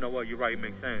be like, you know what, you're right, it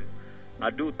makes sense. I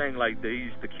do think, like, they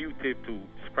use the Q-tip to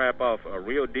scrap off a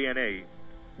real DNA.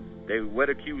 They wet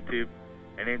a Q-tip,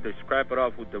 and then they scrap it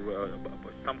off with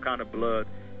some kind of blood,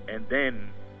 and then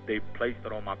they placed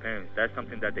it on my pants. That's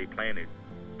something that they planted.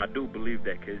 I do believe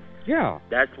that, because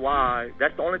that's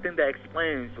the only thing that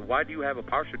explains why do you have a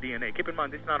partial DNA. Keep in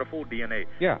mind, this is not a full DNA.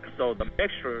 Yeah. So the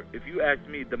mixture, if you ask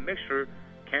me, the mixture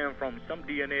came from some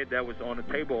DNA that was on the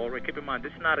table already. Keep in mind,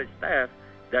 this is not a staff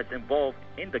that's involved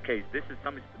in the case. This is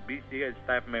some BCA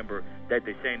staff member that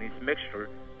they're saying is mixture.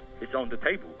 It's on the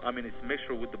table. It's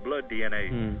mixture with the blood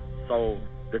DNA. So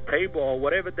the table or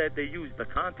whatever that they use, the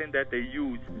content that they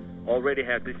use already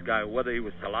had this guy, whether it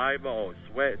was saliva or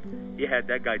sweat, it had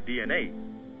that guy DNA.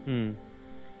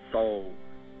 So,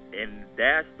 and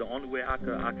that's the only way I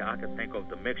could think of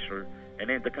the mixture. And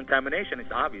then the contamination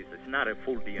is obvious. It's not a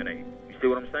full DNA. You see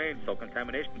what I'm saying? So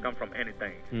contamination can come from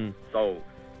anything. So,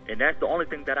 and that's the only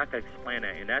thing that I can explain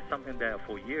that. And that's something that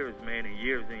for years, man, and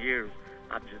years,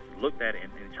 I've just looked at it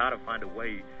and tried to find a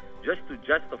way just to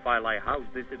justify, like, how is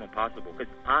this even possible?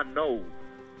 Because I know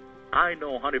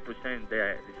 100%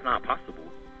 that it's not possible,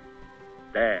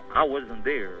 that I wasn't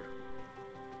there.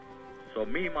 So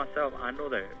me, myself, I know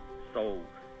that. So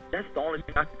that's the only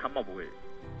thing I can come up with.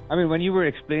 I mean, when you were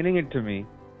explaining it to me,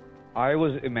 I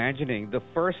was imagining the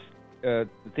first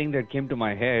thing that came to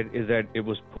my head is that it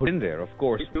was put in there, of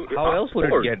course. How else would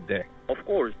it get there? Of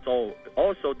course. So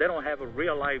also, they don't have a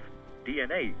real life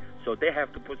DNA. So they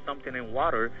have to put something in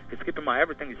water. Because keep in mind,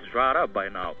 everything is dried up by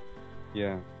now.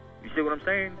 Yeah. You see what I'm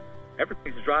saying?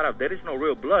 Everything is dried up. There is no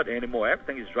real blood anymore.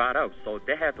 Everything is dried up. So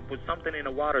they have to put something in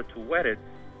the water to wet it.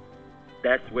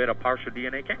 That's where the partial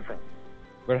DNA came from.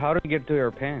 But how did it get to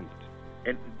your pants?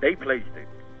 And they placed it.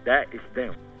 That is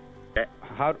them.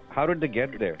 How did they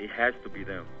get there? It has to be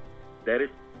them. There is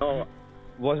no.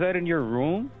 Was that in your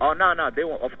room? Oh no. They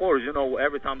won't. Of course, you know,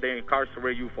 every time they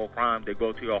incarcerate you for crime, they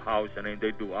go to your house and then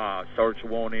they do search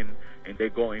warning and they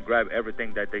go and grab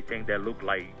everything that they think that look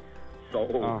like. So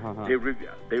they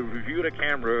review the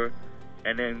camera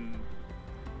and then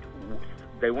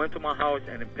they went to my house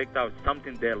and then picked out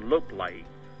something that looked like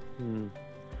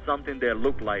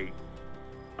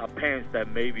a pants that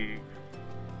maybe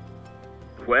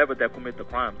whoever that committed the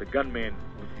crime, the gunman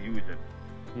was using.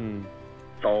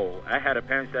 So I had a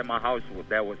pants at my house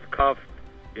that was cuffed,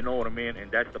 you know what I mean,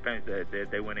 and that's the pants that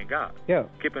they went and got. Yeah.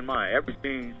 Keep in mind, every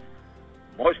jeans,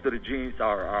 most of the jeans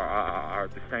are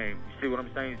the same. You see what I'm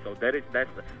saying? So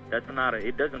that's not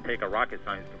it doesn't take a rocket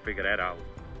science to figure that out.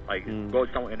 Like go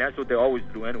somewhere, and that's what they always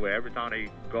do anyway. Every time they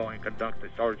go and conduct a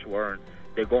search warrant,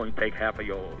 they go and take half of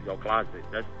your closet.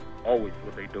 That's always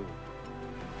what they do.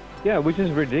 Yeah, which is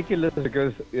ridiculous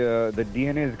because the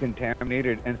DNA is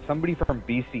contaminated and somebody from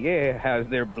BCA has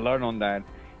their blood on that.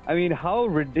 I mean, how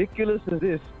ridiculous is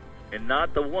this? And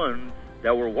not the ones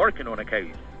that were working on the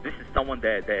case. This is someone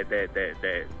that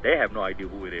they have no idea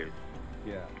who it is.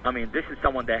 Yeah. I mean, this is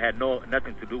someone that had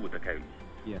nothing to do with the case.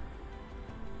 Yeah.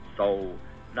 So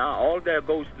now all that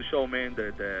goes to show, man,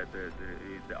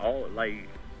 all like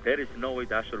there is no way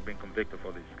that I should have been convicted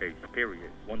for this case.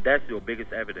 Period. When that's your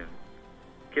biggest evidence.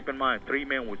 Keep in mind, 3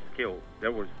 men was killed.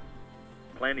 There was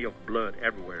plenty of blood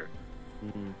everywhere.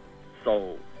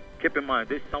 So keep in mind,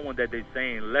 this is someone that they're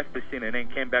saying left the scene and then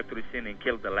came back to the scene and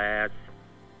killed the last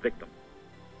victim.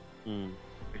 You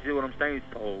see what I'm saying?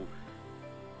 So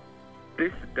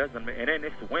this doesn't make, and then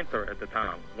it's winter at the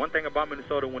time. One thing about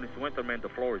Minnesota, when it's winter, man, the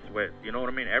floor is wet. You know what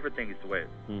I mean? Everything is wet.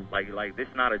 Like this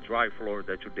is not a dry floor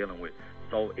that you're dealing with.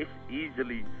 So it's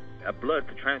easily blood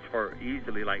to transfer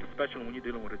easily, like especially when you're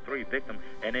dealing with a 3 victim.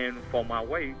 And then for my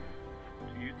way,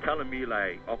 you telling me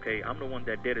like, okay, I'm the one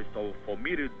that did it. So for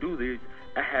me to do this,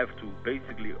 I have to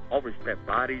basically overstep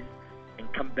bodies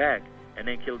and come back and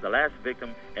then kill the last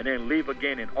victim and then leave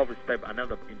again and overstep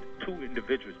another 2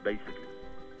 individuals basically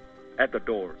at the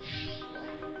door.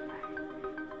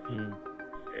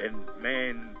 And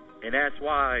man, and that's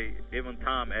why even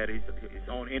Tom at his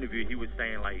own interview, he was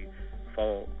saying like,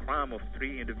 for crime of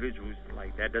 3 individuals,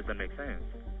 like that doesn't make sense.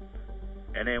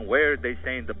 And then where they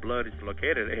saying the blood is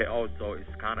located, it also is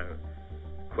kind of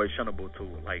questionable too.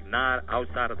 Like not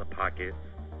outside of the pocket,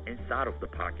 inside of the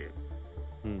pocket.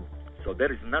 So there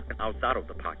is nothing outside of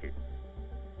the pocket.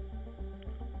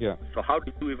 Yeah. So how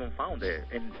did you even found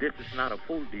that? And this is not a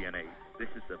full DNA. This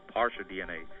is a partial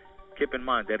DNA. Keep in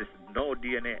mind there is no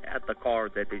DNA at the car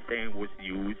that they saying was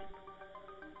used.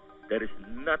 There is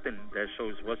nothing that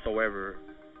shows whatsoever,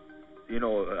 you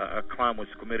know, a crime was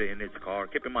committed in this car.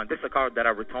 Keep in mind, this is a car that I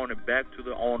returned it back to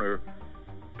the owner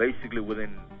basically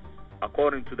within,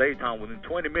 according to daytime, within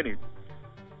 20 minutes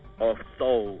or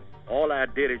so. All I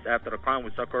did is after the crime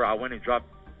was occurred, I went and dropped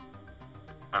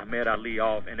Ahmed Ali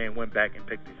off and then went back and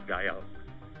picked this guy up.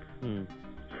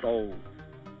 So,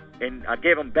 and I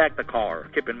gave him back the car.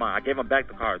 Keep in mind, I gave him back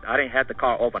the car. I didn't have the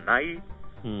car overnight.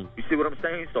 You see what I'm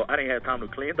saying? So I didn't have time to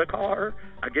clean the car.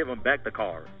 I gave him back the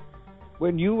car.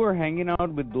 When you were hanging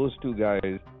out with those 2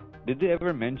 guys, did they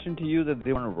ever mention to you that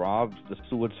they want to rob the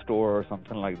Seward store or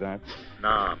something like that?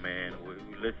 Nah, man. We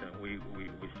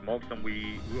smoked some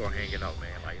weed. We were hanging out,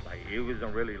 man. Like it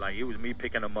wasn't really like it was me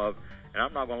picking them up. And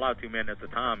I'm not gonna lie to you, man. At the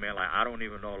time, man, like I don't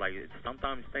even know. Like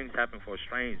sometimes things happen for a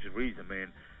strange reason,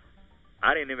 man.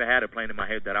 I didn't even have a plan in my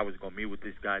head that I was gonna meet with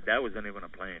this guy. That wasn't even a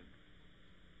plan.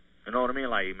 You know what I mean?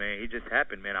 Like, man, it just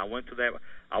happened, man. I remember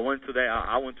I went to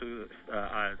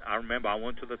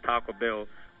the Taco Bell,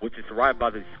 which is right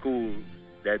by the school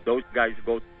that those guys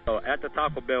go to. So at the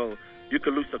Taco Bell, you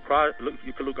could look across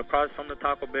from the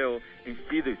Taco Bell and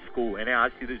see the school. And then I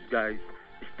see these guys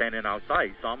standing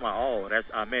outside. So I'm like, oh, that's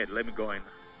Ahmed. Let me go and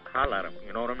holler at him.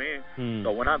 You know what I mean?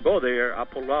 So when I go there, I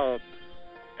pull up.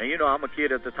 And, you know, I'm a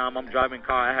kid at the time. I'm driving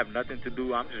car. I have nothing to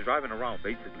do. I'm just driving around,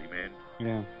 basically, man.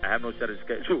 Yeah. I have no set of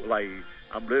schedule. Like,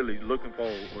 I'm literally looking for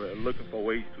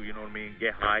ways to, you know what I mean,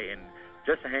 get high and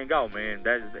just to hang out, man.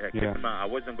 Keep Yeah. in mind, I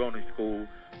wasn't going to school.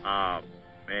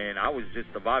 Man, I was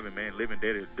just surviving, man, living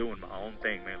there, doing my own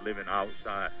thing, man, living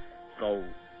outside. So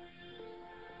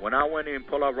when I went in,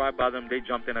 pull up right by them, they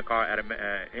jumped in a car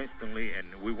instantly, and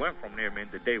we went from there, man.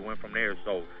 The day went from there,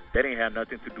 so they didn't have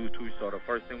nothing to do to it. So the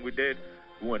first thing we did,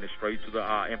 we went straight to the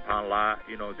impound lot.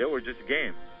 You know, they were just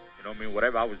game. You know what I mean?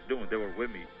 Whatever I was doing, they were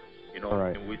with me. You know,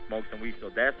 Right. and we smoked some weed. So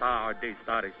that's how our day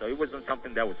started. So it wasn't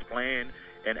something that was planned.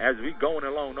 And as we going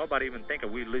along, nobody even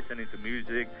thinking we listening to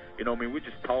music. You know what I mean? We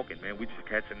just talking, man. We just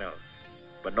catching up.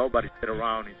 But nobody sat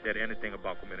around and said anything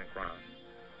about committing crime.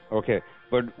 Okay,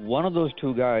 but one of those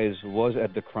two guys was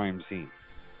at the crime scene.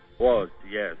 Was,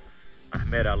 yes.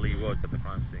 Ahmed Ali was at the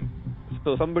crime scene.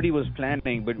 So somebody was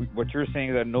planning, but what you're saying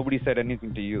is that nobody said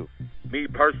anything to you. Me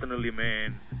personally,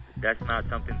 man, that's not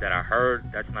something that I heard.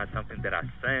 That's not something that I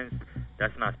sensed.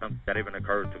 That's not something that even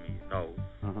occurred to me. No.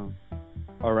 Uh-huh.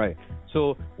 All right.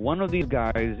 So one of these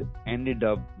guys ended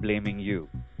up blaming you.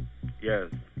 Yes.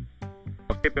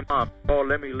 But keep in mind, oh,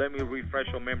 let me refresh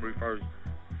your memory first.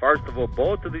 First of all,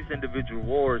 both of these individuals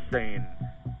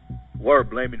were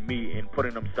blaming me and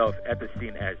putting themselves at the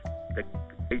scene as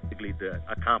basically the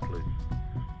accomplice.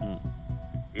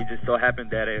 It just so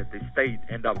happened that the state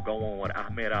ended up going with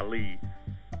Ahmed Ali,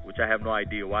 which I have no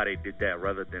idea why they did that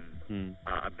rather than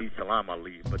Abi Salam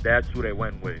Ali. But that's who they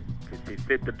went with because he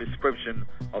fit the description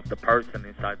of the person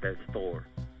inside that store.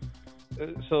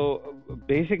 So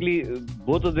basically,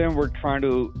 both of them were trying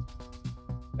to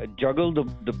juggle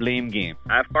the blame game.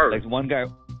 At first. Like one guy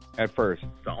at first.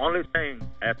 The only thing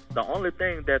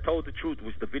that told the truth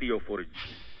was the video footage.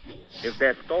 If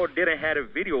that store didn't have a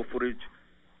video footage,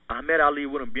 Ahmed Ali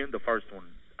wouldn't be in the first one.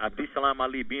 Abi Salam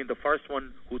Ali being the first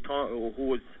one who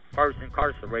was first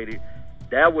incarcerated,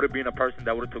 that would have been a person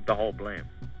that would have took the whole blame.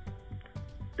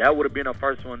 That would have been a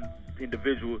first one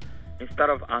individual. Instead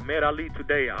of Ahmed Ali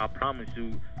today, I promise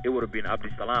you, it would have been Abi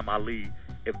Salam Ali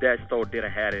if that store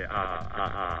didn't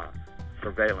have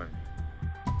surveillance.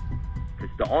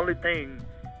 Because the only thing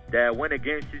that went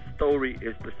against his story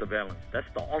is the surveillance. That's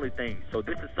the only thing. So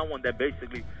this is someone that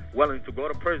basically willing to go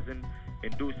to prison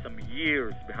and do some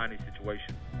years behind his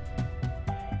situation.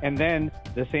 And then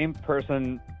the same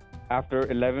person, after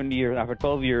 11 years, after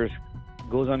 12 years,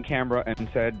 goes on camera and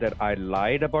said that I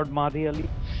lied about Mahdi Ali?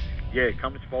 Yeah, he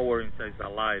comes forward and says, I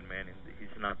lied, man, and he's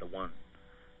not the one.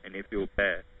 And he feels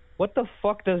bad. What the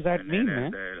fuck does that mean,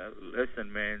 man?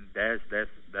 Listen, man, that's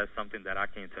something that I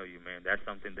can't tell you, man. That's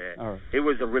something that All right. It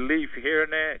was a relief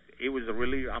hearing that. It was a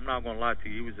relief. I'm not gonna lie to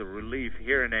you. It was a relief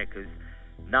hearing that because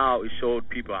now it showed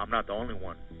people I'm not the only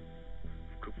one.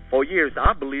 For years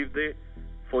I believed it.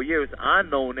 For years I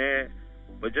known that.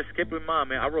 But just keep in mind,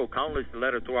 man, I wrote countless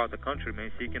letters throughout the country,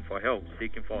 man, seeking for help,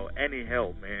 seeking for any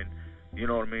help, man. You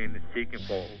know what I mean? Seeking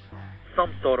for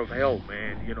some sort of help,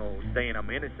 man. You know, saying I'm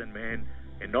innocent, man.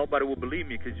 And nobody will believe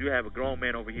me because you have a grown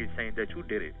man over here saying that you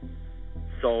did it.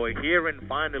 So hearing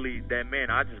finally that,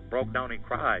 man, I just broke down and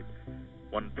cried.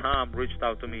 When Tom reached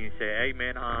out to me and said, hey,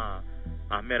 man,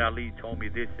 Ahmed Ali told me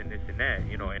this and this and that,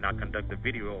 you know, and I conducted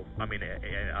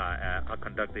I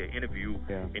conducted an interview,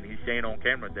 and he's saying on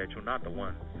camera that you're not the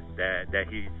one, that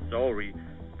he's sorry,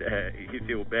 that he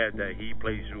feel bad that he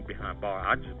placed you behind bar.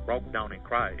 I just broke down and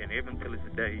cried, and even till this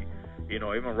day, you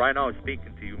know, even right now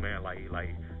speaking to you, man, like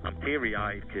I'm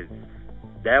teary-eyed because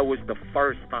that was the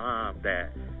first time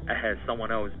that I had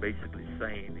someone else basically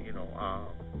saying, you know,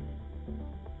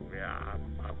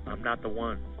 I'm not the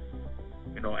one.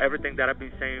 You know, everything that I've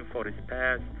been saying for this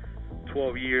past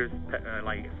 12 years,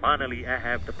 like finally I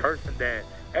have the person that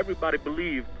everybody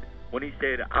believed when he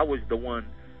said I was the one,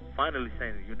 finally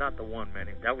saying you're not the one, man.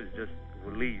 And that was just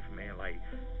relief, man. Like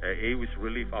it was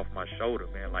relief off my shoulder,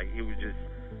 man. Like it was just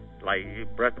like a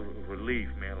breath of relief,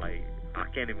 man. Like I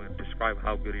can't even describe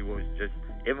how good it was. Just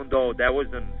even though that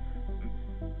wasn't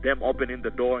them opening the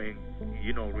door and,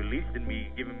 you know, releasing me,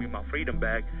 giving me my freedom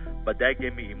back, but that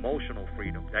gave me emotional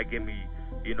freedom. That gave me,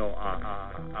 you know,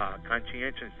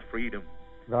 conscientious freedom.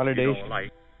 Validation. You know,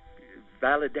 like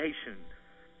validation.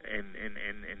 And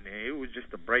it was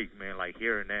just a break, man, like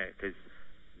hearing that. Because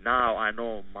now I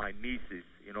know my nieces,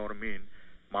 you know what I mean,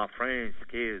 my friends'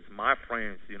 kids, my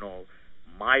friends, you know,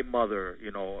 my mother,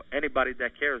 you know, anybody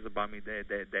that cares about me,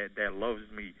 that loves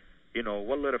me, you know,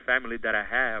 what little family that I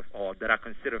have or that I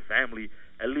consider family,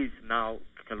 at least now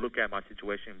can look at my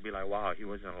situation and be like, wow, he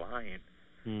wasn't lying.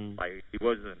 Like, he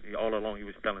wasn't, all along he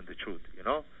was telling the truth, you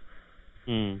know?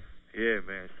 Yeah,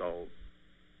 man, so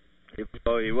if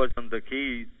it wasn't the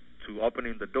key to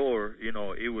opening the door, you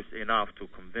know, it was enough to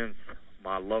convince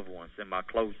my loved ones and my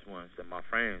close ones and my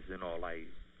friends, you know, like,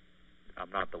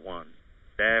 I'm not the one.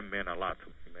 That meant a lot to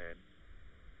me, man.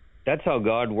 That's how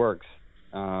God works.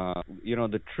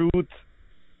 The truth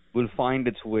will find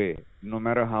its way, no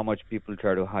matter how much people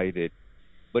try to hide it.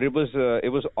 But it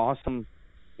was awesome.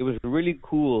 It was really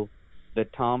cool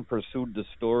that Tom pursued the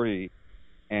story,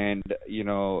 and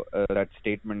that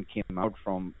statement came out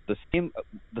from the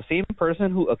same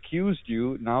person who accused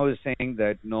you now is saying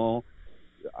that no,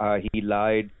 he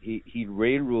lied. He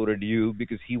railroaded you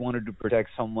because he wanted to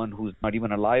protect someone who's not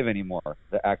even alive anymore,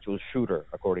 the actual shooter,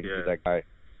 according to that guy.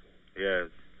 Yes.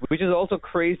 Which is also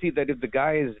crazy that if the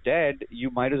guy is dead,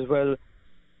 you might as well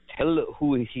tell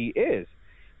who he is.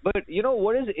 But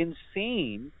what is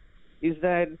insane is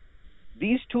that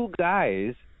these two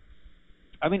guys,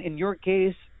 I mean, in your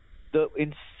case, the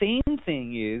insane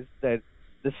thing is that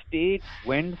the state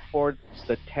went for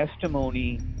the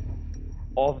testimony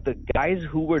of the guys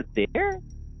who were there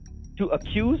to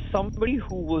accuse somebody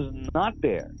who was not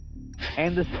there.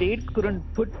 And the state couldn't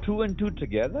put two and two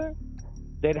together?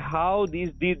 That how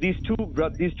these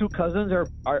two cousins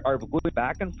are going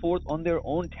back and forth on their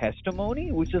own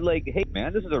testimony, which is like, hey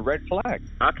man, this is a red flag.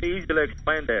 I can easily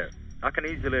explain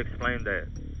that.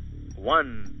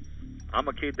 One, I'm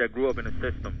a kid that grew up in the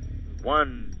system.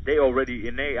 One, they already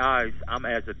in their eyes, I'm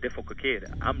as a difficult kid.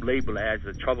 I'm labeled as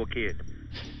a trouble kid.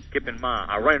 Keep in mind,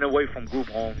 I ran away from group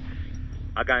homes.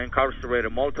 I got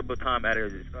incarcerated multiple times at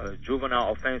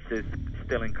juvenile offenses,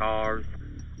 stealing cars.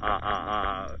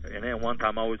 And then one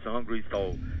time I was hungry,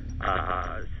 so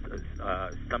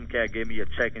some cat gave me a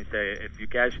check and said, if you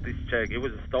cash this check, it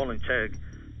was a stolen check.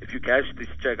 If you cash this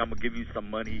check, I'm gonna give you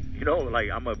some money.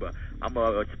 I'm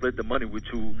gonna split the money with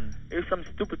you. It's some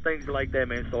stupid things like that,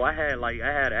 man. So I had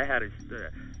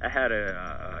the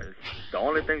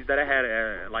only things that I had,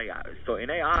 so in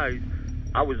their eyes,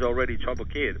 I was already a trouble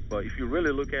kid. But if you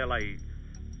really look at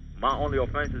my only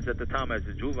offenses at the time as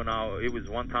a juvenile, it was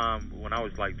one time when I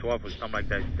was 12 or something like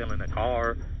that, stealing a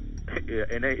car,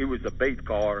 and then it was a bait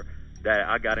car that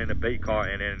I got in a bait car,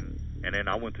 and then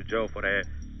I went to jail for that,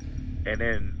 and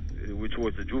then which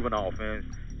was a juvenile offense,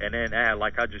 and then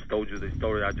I just told you the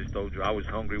story I just told you. I was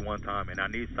hungry one time, and I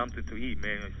need something to eat,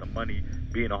 man, some money.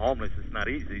 Being a homeless is not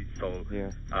easy, so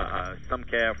some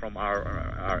cat from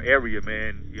our area,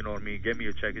 man, you know what I mean, gave me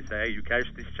a check and said, hey, you cash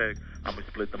this check, I'm gonna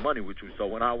split the money with you. So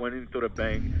when I went into the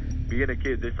bank, being a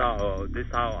kid, this how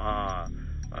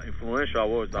influential I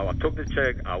was. I took the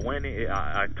check, I went in,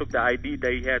 I took the ID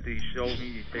that he had to show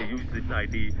me. He said, use this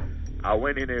ID. I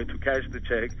went in there to cash the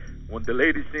check. When the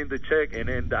lady seen the check and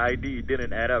then the ID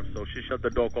didn't add up, so she shut the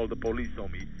door, called the police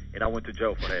on me, and I went to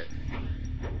jail for that.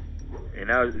 And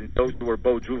those were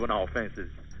both juvenile offenses.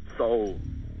 So.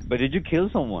 But did you kill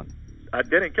someone? I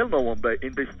didn't kill no one, but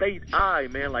in the state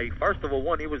first of all,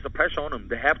 one, it was a pressure on them.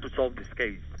 They have to solve this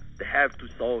case. They have to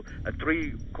solve.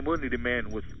 3 community men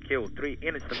was killed. 3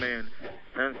 innocent men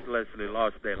senselessly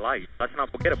lost their life. Let's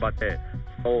not forget about that.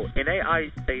 So in their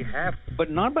eyes, they have. But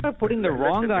not by putting the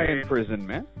wrong guy in prison,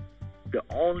 man. The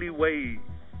only way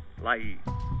I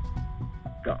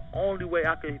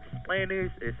can explain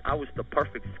this is I was the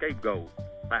perfect scapegoat.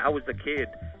 I was the kid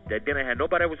that didn't have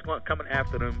nobody was coming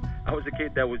after them. I was a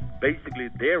kid that was basically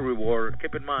their reward.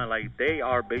 Keep in mind, they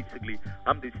are basically,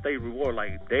 I'm the state reward.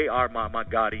 They are my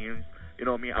guardians. You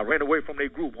know what I mean? I ran away from their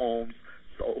group homes,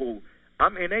 so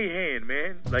I'm in their hand,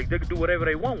 man. They can do whatever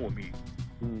they want with me.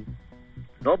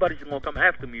 Nobody's gonna come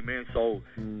after me, man. So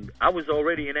I was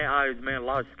already in their eyes, man,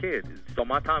 lost kid. So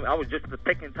my time, I was just a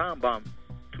ticking time bomb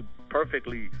to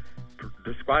perfectly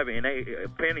describe it in their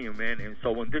opinion, man. And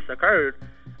so when this occurred,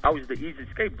 I was the easy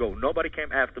scapegoat. Nobody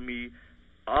came after me.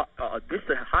 This is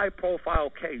a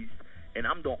high-profile case, and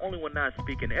I'm the only one not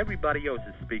speaking. Everybody else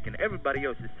is speaking. Everybody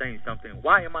else is saying something.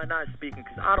 Why am I not speaking?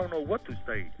 Because I don't know what to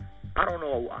say. I don't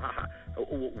know.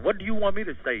 What do you want me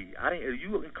to say?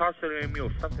 You incarcerated me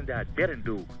or something that I didn't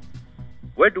do.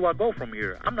 Where do I go from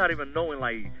here? I'm not even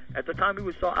knowing, at the time it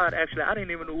was so odd, actually, I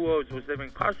didn't even know who was even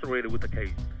incarcerated with the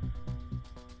case.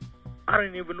 I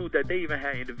didn't even know that they even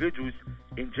had individuals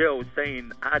in jail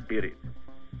saying I did it.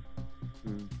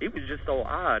 It was just so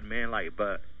odd, man,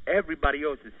 but everybody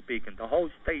else is speaking. The whole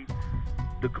state,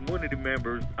 the community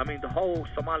members, the whole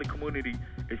Somali community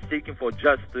is seeking for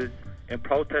justice and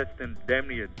protesting damn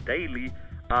near daily.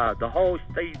 The whole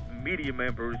state media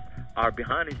members are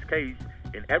behind this case,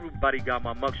 and everybody got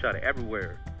my mugshot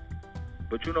everywhere.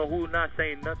 But you know who not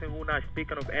saying nothing, who not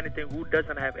speaking of anything, who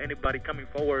doesn't have anybody coming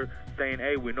forward saying,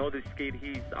 hey, we know this kid,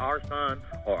 he's our son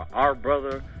or our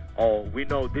brother, or we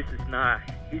know this is not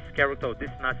his character, or this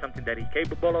is not something that he's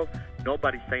capable of.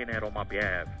 Nobody's saying that on my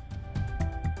behalf.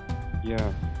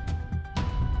 Yeah.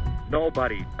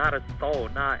 Nobody, not a soul,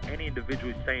 not any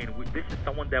individual is saying, this is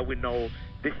someone that we know,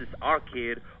 this is our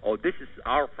kid, or this is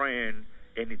our friend,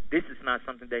 and this is not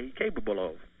something that he's capable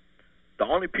of. The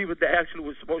only people that actually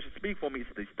was supposed to speak for me is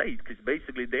the state, because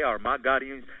basically they are my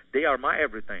guardians, they are my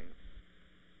everything.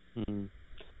 Mm-hmm.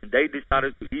 And they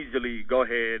decided to easily go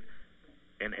ahead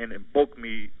and book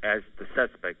me as the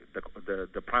suspect,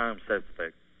 the prime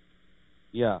suspect.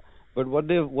 Yeah, but what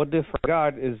they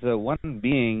forgot is one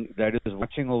being that is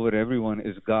watching over everyone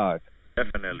is God.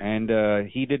 Definitely. And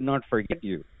He did not forget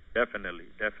you. Definitely.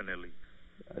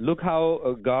 Look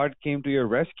how God came to your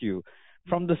rescue.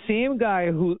 From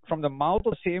the mouth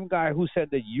of the same guy who said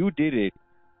that you did it,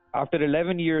 after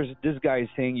 11 years, this guy is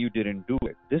saying you didn't do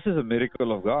it. This is a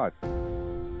miracle of God.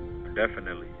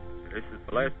 Definitely. This is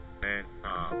blessed, man.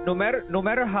 No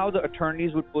matter how the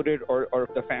attorneys would put it or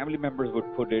the family members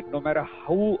would put it, no matter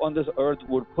who on this earth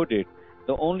would put it,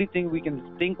 the only thing we can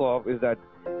think of is that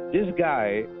this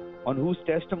guy, on whose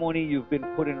testimony you've been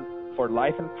put in for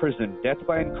life in prison, death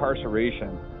by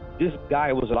incarceration, this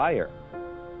guy was a liar.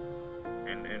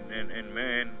 And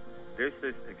man, this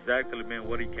is exactly, man,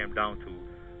 what he came down to.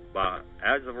 But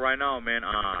as of right now, man,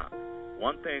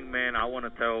 one thing, man, I want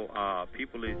to tell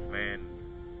people is, man,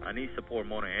 I need support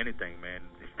more than anything, man.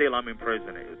 Still, I'm in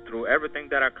prison. Through everything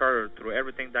that occurred, through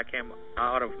everything that came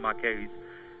out of my case,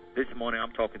 this morning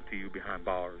I'm talking to you behind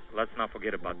bars. Let's not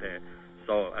forget about that.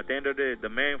 So at the end of the day, the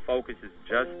main focus is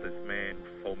justice, man,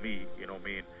 for me, you know what I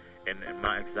mean, and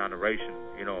my exoneration,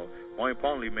 you know. More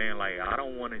importantly, man, like, I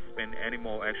don't want to spend any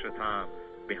more extra time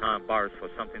behind bars for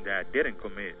something that I didn't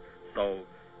commit. So,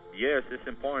 yes, it's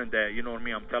important that, you know what I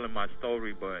mean, I'm telling my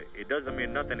story, but it doesn't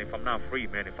mean nothing if I'm not free,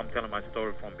 man, if I'm telling my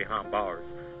story from behind bars.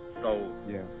 So,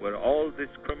 with all this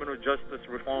criminal justice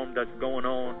reform that's going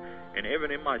on, and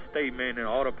even in my state, man, and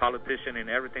all the politicians and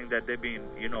everything that they've been,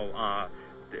 you know,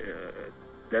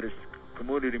 that is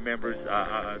community members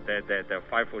that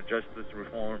fight for justice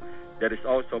reform, that is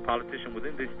also a politician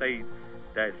within this state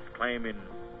that's claiming,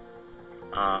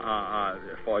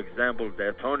 for example, the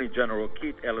Attorney General,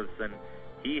 Keith Ellison,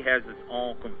 he has his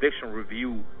own conviction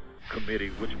review committee,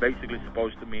 which basically is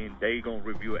supposed to mean they're going to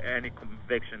review any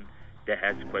conviction that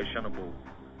has questionable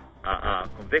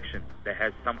conviction, that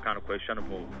has some kind of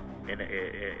questionable in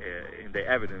the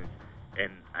evidence.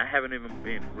 And I haven't even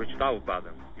been reached out by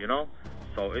them, you know?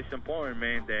 So it's important,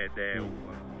 man, that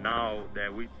now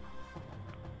that we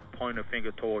point a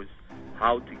finger towards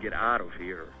how to get out of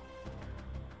here.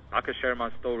 I could share my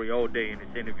story all day in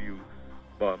this interview,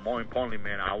 but more importantly,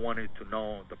 man, I wanted to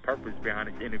know the purpose behind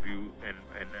this interview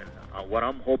and what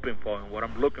I'm hoping for and what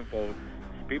I'm looking for is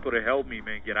people to help me,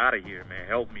 man, get out of here, man,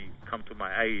 help me come to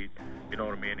my aid, you know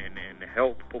what I mean, and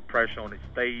help put pressure on the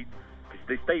state.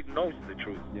 The state knows the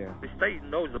truth. Yeah. The state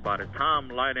knows about it. Tom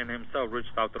Lydon himself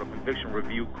reached out to the Conviction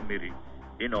Review Committee,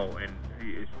 you know, and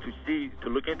to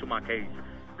look into my case.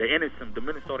 The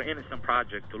Minnesota Innocent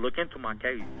Project, to look into my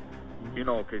case, you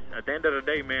know, because at the end of the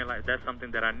day, man, like, that's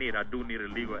something that I need. I do need a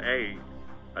legal aid.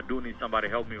 I do need somebody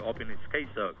to help me open this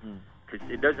case up, because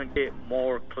it doesn't get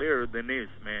more clear than this,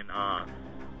 man.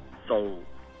 So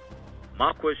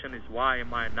my question is, why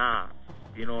am I not,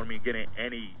 you know what I mean, getting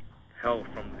any help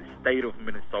from the state of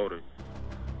Minnesota?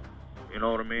 You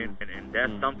know what I mean? And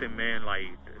that's something, man,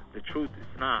 like, the truth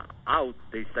is not out,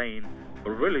 they saying,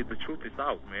 but really the truth is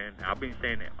out, man. I've been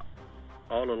saying it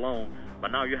all along, but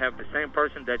now you have the same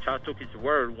person that y'all took his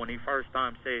word when he first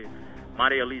time said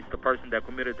Mahdi Ali is the person that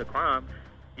committed the crime.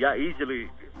 Y'all easily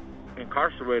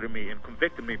incarcerated me and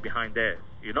convicted me behind that,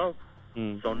 you know?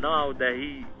 So now that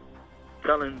he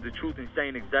telling the truth and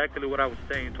saying exactly what I was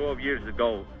saying 12 years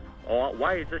ago,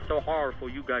 why is it so hard for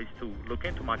you guys to look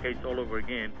into my case all over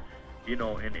again, you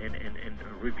know, and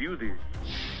review this?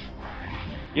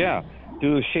 Yeah,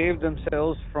 to save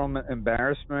themselves from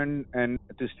embarrassment and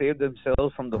to save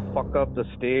themselves from the fuck up the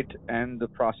state and the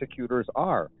prosecutors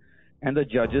are, and the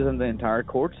judges and the entire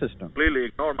court system. Completely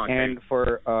ignore my case. And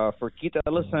for Keith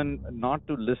Ellison not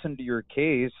to listen to your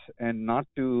case and not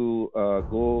to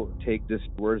go take this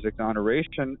towards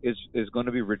exoneration is going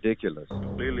to be ridiculous.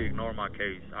 Completely ignore my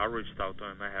case. I reached out to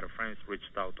him. I had a friend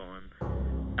reached out to him.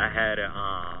 I had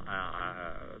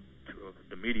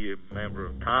the media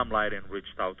member, Tom Lydon,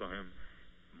 reached out to him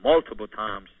multiple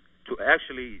times to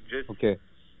actually just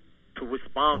to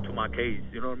respond to my case,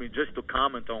 you know what I mean, just to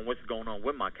comment on what's going on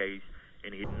with my case,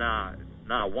 and he not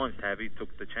once have he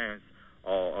took the chance,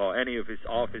 or any of his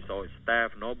office or his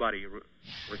staff, nobody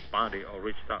responded or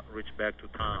reached back to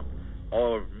Tom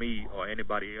or me or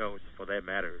anybody else for that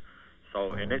matter.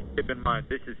 So, and let's keep in mind,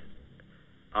 this is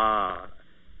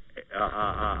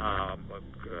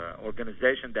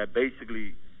organization that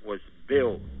basically was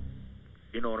built,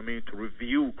 you know what I mean, to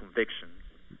review convictions.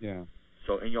 Yeah.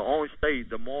 So in your own state,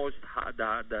 the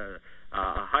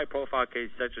a high-profile case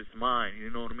such as mine, you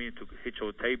know what I mean, to hit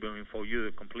your table and for you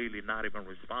to completely not even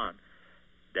respond,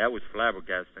 that was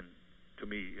flabbergasting to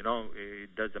me. You know,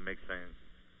 it doesn't make sense.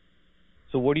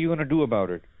 So what are you going to do about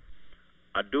it?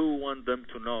 I do want them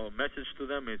to know. Message to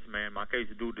them is, man, my case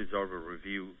do deserve a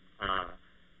review.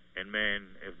 And, man,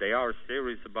 if they are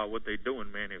serious about what they're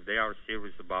doing, man, if they are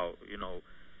serious about, you know,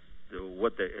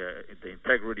 the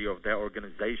integrity of their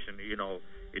organization, you know,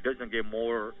 it doesn't get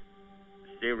more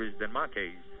serious than my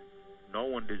case. No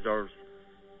one deserves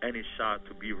any shot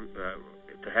to be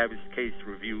to have his case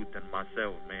reviewed than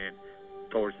myself, man,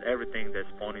 towards everything that's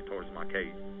pointing towards my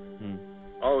case.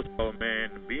 Also, man,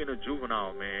 being a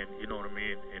juvenile, man, you know what I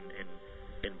mean,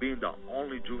 and being the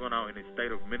only juvenile in the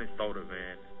state of Minnesota,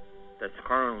 man, that's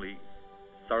currently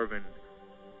serving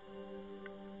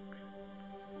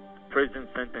prison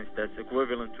sentence that's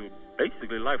equivalent to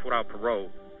basically life without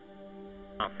parole,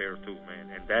 not fair too,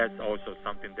 man. And that's also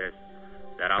something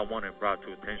that I wanted brought to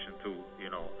attention to.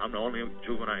 You know, I'm the only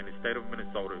juvenile in the state of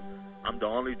Minnesota. I'm the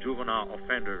only juvenile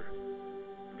offender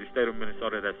in the state of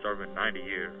Minnesota that's serving 90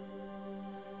 years.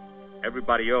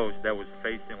 Everybody else that was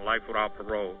facing life without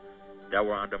parole, that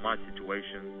were under my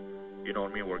situation, you know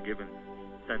what I mean, were given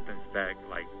sentence back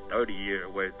like 30 years,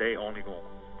 where they only gonna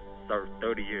serve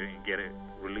 30 years and get a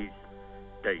release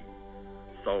date.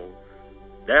 So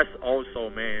that's also,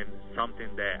 man,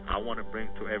 something that I want to bring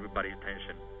to everybody's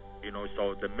attention. You know,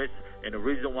 so and the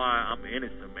reason why I'm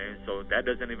innocent, man, so that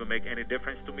doesn't even make any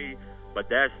difference to me, but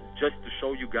that's just to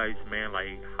show you guys, man,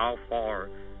 like how far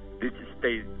this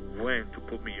state went to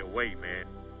put me away, man.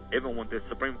 Even when the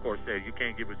Supreme Court said you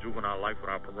can't give a juvenile life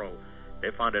without parole, they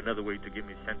found another way to give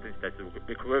me a sentence that's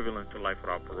equivalent to life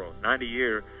without parole. 90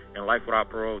 years and life without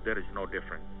parole, there is no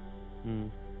difference.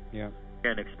 Yeah. You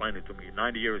can't explain it to me.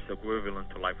 90 years is equivalent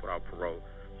to life without parole.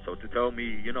 So to tell me,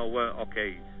 you know what,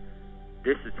 okay,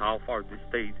 this is how far this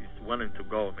state is willing to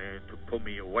go, man, to put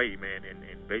me away, man,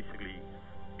 and basically,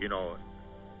 you know,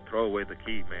 throw away the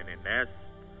key, man. And that's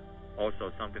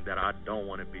also something that I don't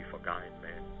want to be forgotten,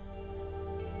 man.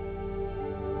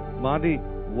 Mahdi,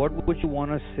 what would you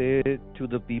want to say to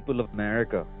the people of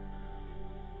America?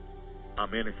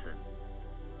 I'm innocent.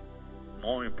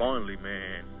 More importantly,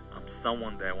 man, I'm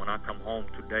someone that when I come home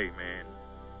today, man,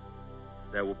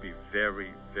 that will be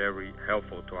very, very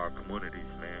helpful to our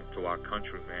communities, man, to our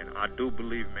country, man. I do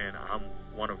believe, man, I'm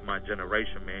one of my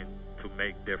generation, man, to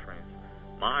make difference.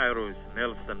 My idol is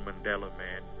Nelson Mandela,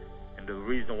 man, and the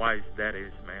reason why that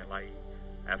is, man, like,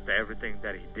 after everything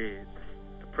that he did,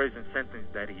 the prison sentence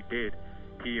that he did,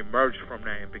 he emerged from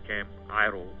that and became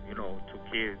idol, you know, to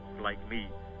kids like me,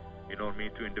 you know what I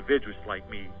mean, to individuals like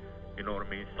me, you know what I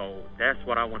mean. So that's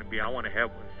what I want to be. I want to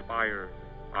help inspire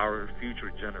our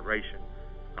future generation.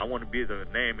 I want to be the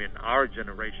name in our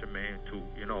generation, man, to,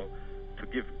 you know, to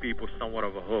give people somewhat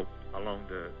of a hope along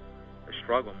the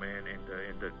struggle, man,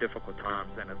 in the difficult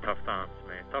times and the tough times,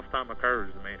 man. Tough time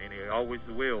occurs, man, and it always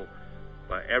will.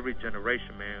 But every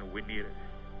generation, man, we need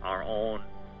our own,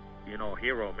 you know,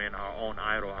 hero, man, our own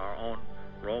idol, our own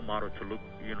role model to look,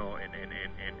 you know,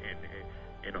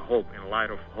 in hope, in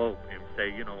light of hope, and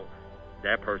say, you know,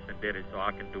 that person did it, so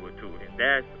I can do it too. And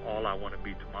that's all I want to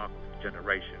be to my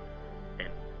generation,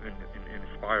 and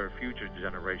inspire a future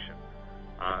generation.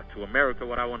 To America,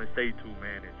 what I want to say to,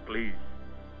 man, is please,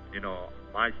 you know,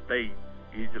 my state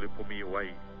easily put me away.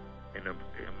 In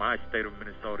my state of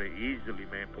Minnesota easily,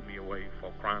 man, put me away for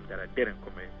a crime that I didn't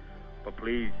commit. But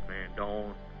please, man,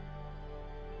 don't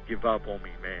give up on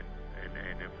me, man,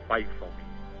 and fight for me.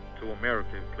 To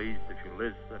America, please, if you're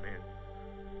listening,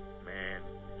 man,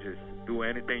 just do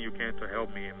anything you can to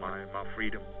help me in my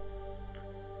freedom.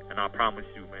 And I promise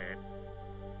you, man,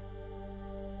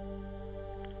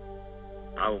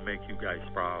 I will make you guys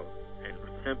proud. And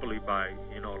simply by,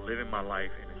 you know, living my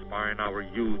life and inspiring our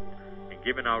youth and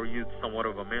giving our youth somewhat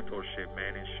of a mentorship,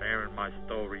 man, and sharing my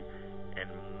story and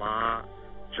my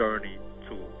journey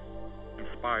to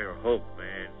inspire hope,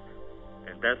 man.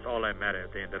 And that's all that matters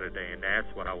at the end of the day, and that's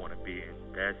what I want to be,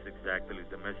 and that's exactly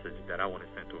the message that I want to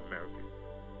send to America.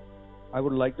 I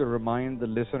would like to remind the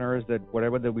listeners that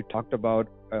whatever that we talked about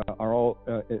are all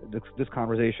this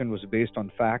conversation was based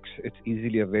on facts. It's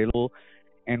easily available,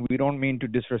 and we don't mean to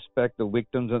disrespect the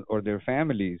victims or their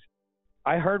families.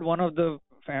 I heard one of the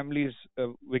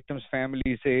victims'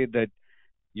 families say that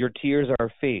your tears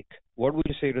are fake. What would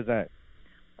you say to that?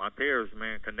 My tears,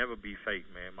 man, can never be fake,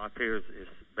 man. My tears is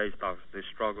based off the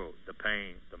struggle, the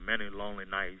pain, the many lonely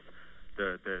nights,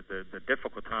 the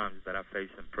difficult times that I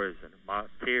face in prison. My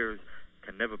tears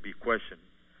can never be questioned.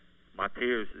 My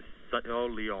tears is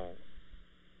solely on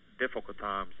difficult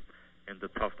times and the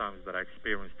tough times that I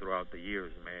experienced throughout the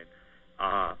years, man.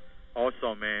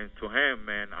 also, man, to him,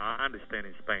 man, I understand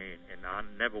his pain, and I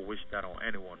never wish that on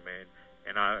anyone, man.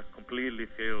 And I completely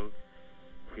feel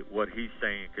what he's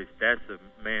saying, because that's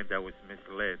a man that was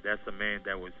misled. That's a man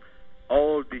that was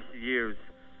all these years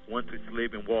went to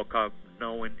sleep and woke up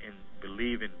knowing and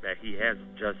believing that he has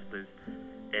justice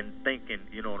and thinking,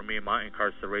 you know what I mean, my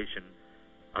incarceration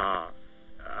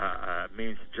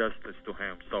means justice to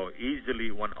him. So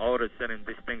easily, when all of a sudden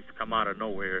these things come out of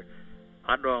nowhere,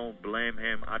 I don't blame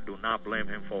him. I do not blame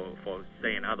him for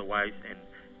saying otherwise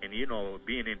and you know,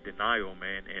 being in denial,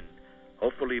 man. And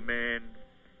hopefully, man,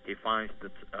 he finds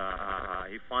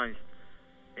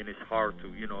in his heart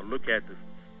to, you know, look at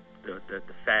the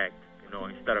fact, you know,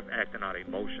 instead of acting out of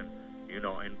emotion, you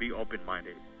know, and be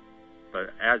open-minded.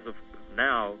 But as of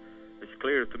now, it's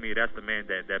clear to me that's the man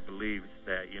that believes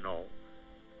that, you know,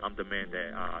 I'm the man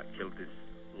that killed his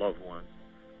loved one.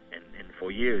 And for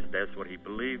years, that's what he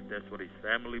believed. That's what his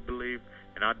family believed.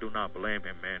 And I do not blame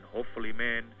him, man. Hopefully,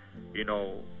 man, you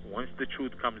know, once the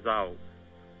truth comes out,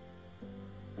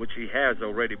 which he has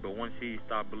already, but once he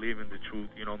start believing the truth,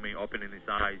 you know what I mean, opening his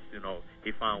eyes, you know,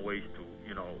 he found ways to,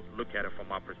 you know, look at it from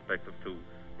my perspective too.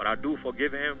 But I do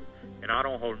forgive him, and I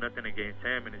don't hold nothing against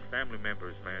him and his family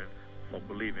members, man, for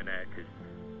believing that, because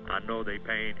I know they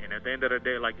pain. And at the end of the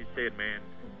day, like you said, man,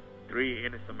 3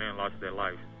 innocent men lost their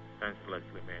life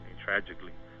senselessly, man, and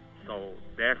tragically. So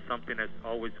that's something that's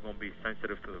always going to be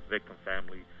sensitive to the victim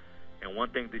family. And one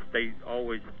thing the state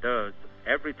always does,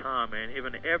 every time, man,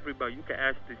 even everybody, you can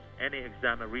ask this, any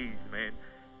examinees, man,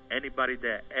 anybody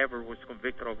that ever was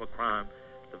convicted of a crime,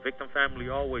 the victim family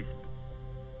always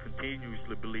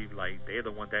continuously believe like they're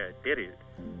the one that did it.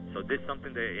 So this is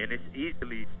something that, and it's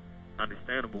easily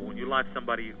understandable. When you lock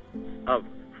somebody up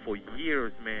for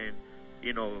years, man,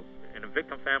 you know, and the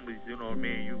victim families, you know what I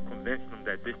mean, you convince them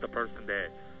that this the person that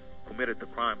committed the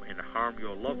crime and harmed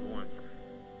your loved ones.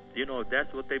 You know,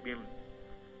 that's what they've been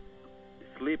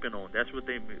sleeping on. That's what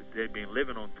they've been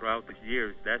living on throughout these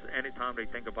years. That's anytime they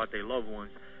think about their loved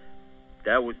ones,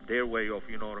 that was their way of,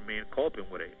 you know what I mean, coping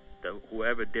with it.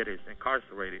 Whoever did it is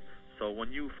incarcerated. So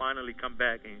when you finally come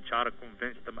back and try to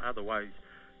convince them otherwise,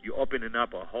 you're opening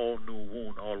up a whole new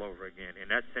wound all over again.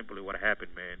 And that's simply what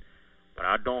happened, man. But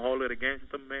I don't hold it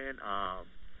against them, man.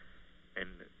 And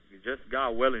just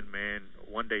God willing, man,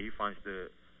 one day he finds the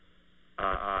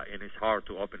in his heart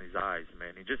to open his eyes,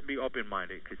 man, and just be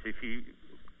open-minded. Because if he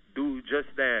do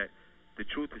just that, the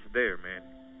truth is there, man.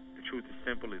 The truth is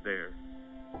simply there.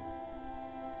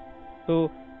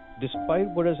 So, despite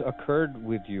what has occurred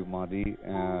with you, Mahdi,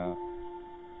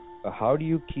 how do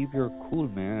you keep your cool,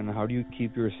 man, and how do you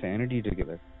keep your sanity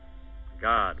together?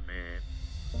 God, man,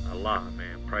 Allah,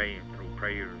 man, praying through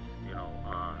prayers, you know,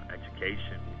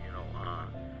 education, you know.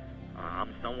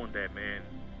 I'm someone that, man,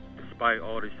 despite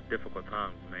all these difficult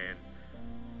times, man,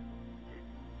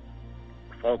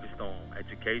 focused on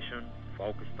education,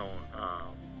 focused on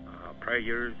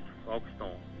prayers, focused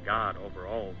on God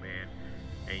overall, man,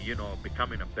 and, you know,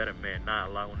 becoming a better man, not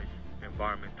allowing this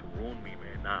environment to ruin me,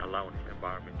 man, not allowing this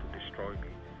environment to destroy me.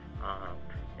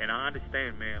 And I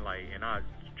understand, man, like, and I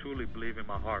truly believe in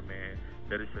my heart, man,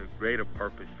 that it's a greater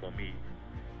purpose for me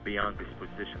beyond this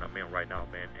position I'm in right now,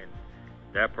 man, and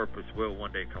that purpose will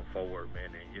one day come forward,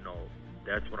 man, and, you know,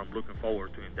 that's what I'm looking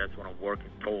forward to, and that's what I'm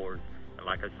working towards. And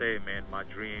like I said, man, my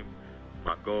dream,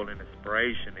 my goal and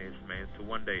inspiration is, man, to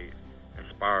one day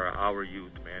inspire our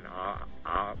youth, man,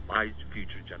 my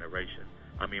future generation.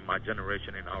 I mean, my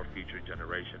generation and our future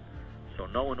generation. So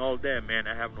knowing all that, man,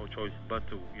 I have no choice but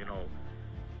to, you know,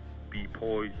 be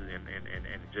poised and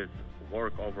just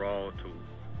work overall to,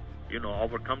 you know,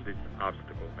 overcome this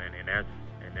obstacle, man. And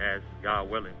as God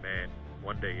willing, man,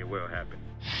 one day it will happen.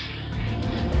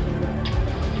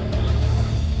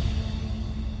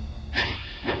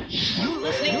 You're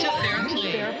listening to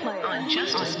FairPlay on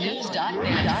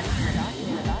JusticeNews.net.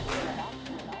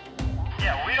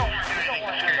 Yeah, we don't do anything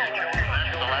to scare your children.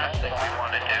 That's the last thing we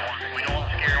want to do. We don't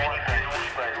scare anything.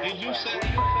 Did you say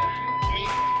that?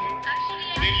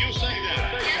 Did you say that?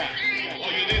 Oh,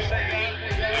 you did say that?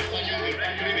 That's when you were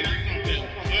living in contempt.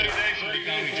 30 days in the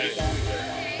county jail.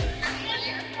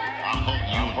 I hope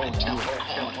you tell the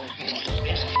court.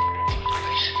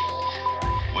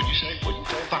 What'd you say?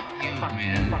 Fuck you,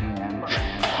 man.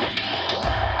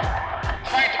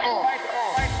 Fight on.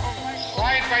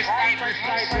 Side by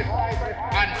side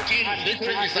until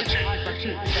victory is achieved.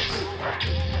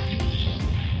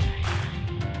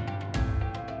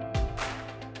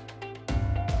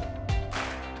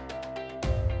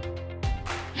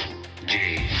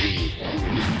 JV,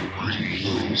 what are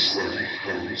you saying?